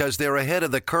Bosley because they're ahead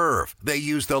of the curve. They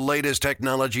use the latest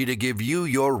technology to give you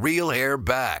your real hair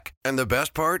back. And the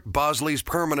best part? Bosley's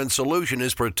permanent solution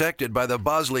is protected by the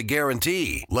Bosley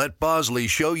Guarantee. Let Bosley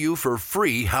show you for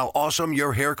free how awesome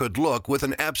your hair could look with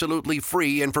an absolutely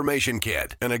free information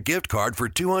kit and a gift card for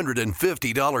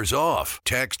 $250 off.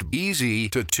 Text EASY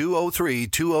to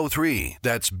 203-203.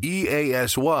 That's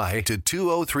BASY to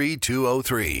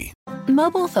 203-203.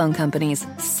 Mobile phone companies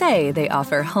say they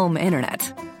offer home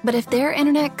internet. But if their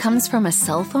internet comes from a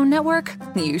cell phone network,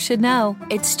 you should know.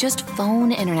 It's just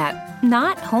phone internet,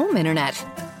 not home internet.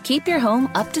 Keep your home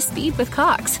up to speed with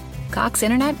Cox. Cox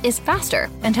internet is faster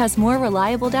and has more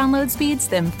reliable download speeds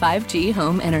than 5G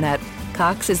home internet.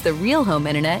 Cox is the real home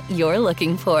internet you're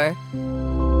looking for.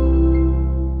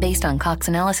 Based on Cox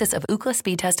analysis of Ookla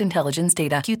speed test intelligence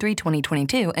data Q3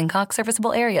 2022 and Cox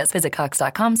serviceable areas. Visit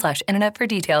cox.com/internet for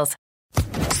details.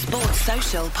 Sports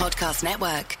Social Podcast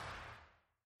Network.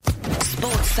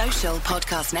 Sports Social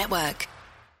Podcast Network.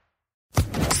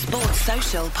 Sports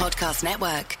Social Podcast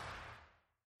Network.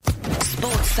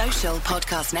 Sports Social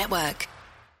Podcast Network.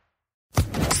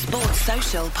 Sports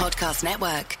Social Podcast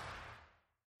Network.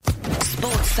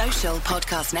 Sports Social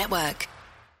Podcast Network.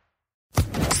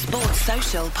 Sports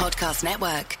Social Podcast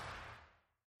Network.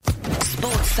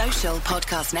 Sports Social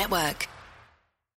Podcast Network.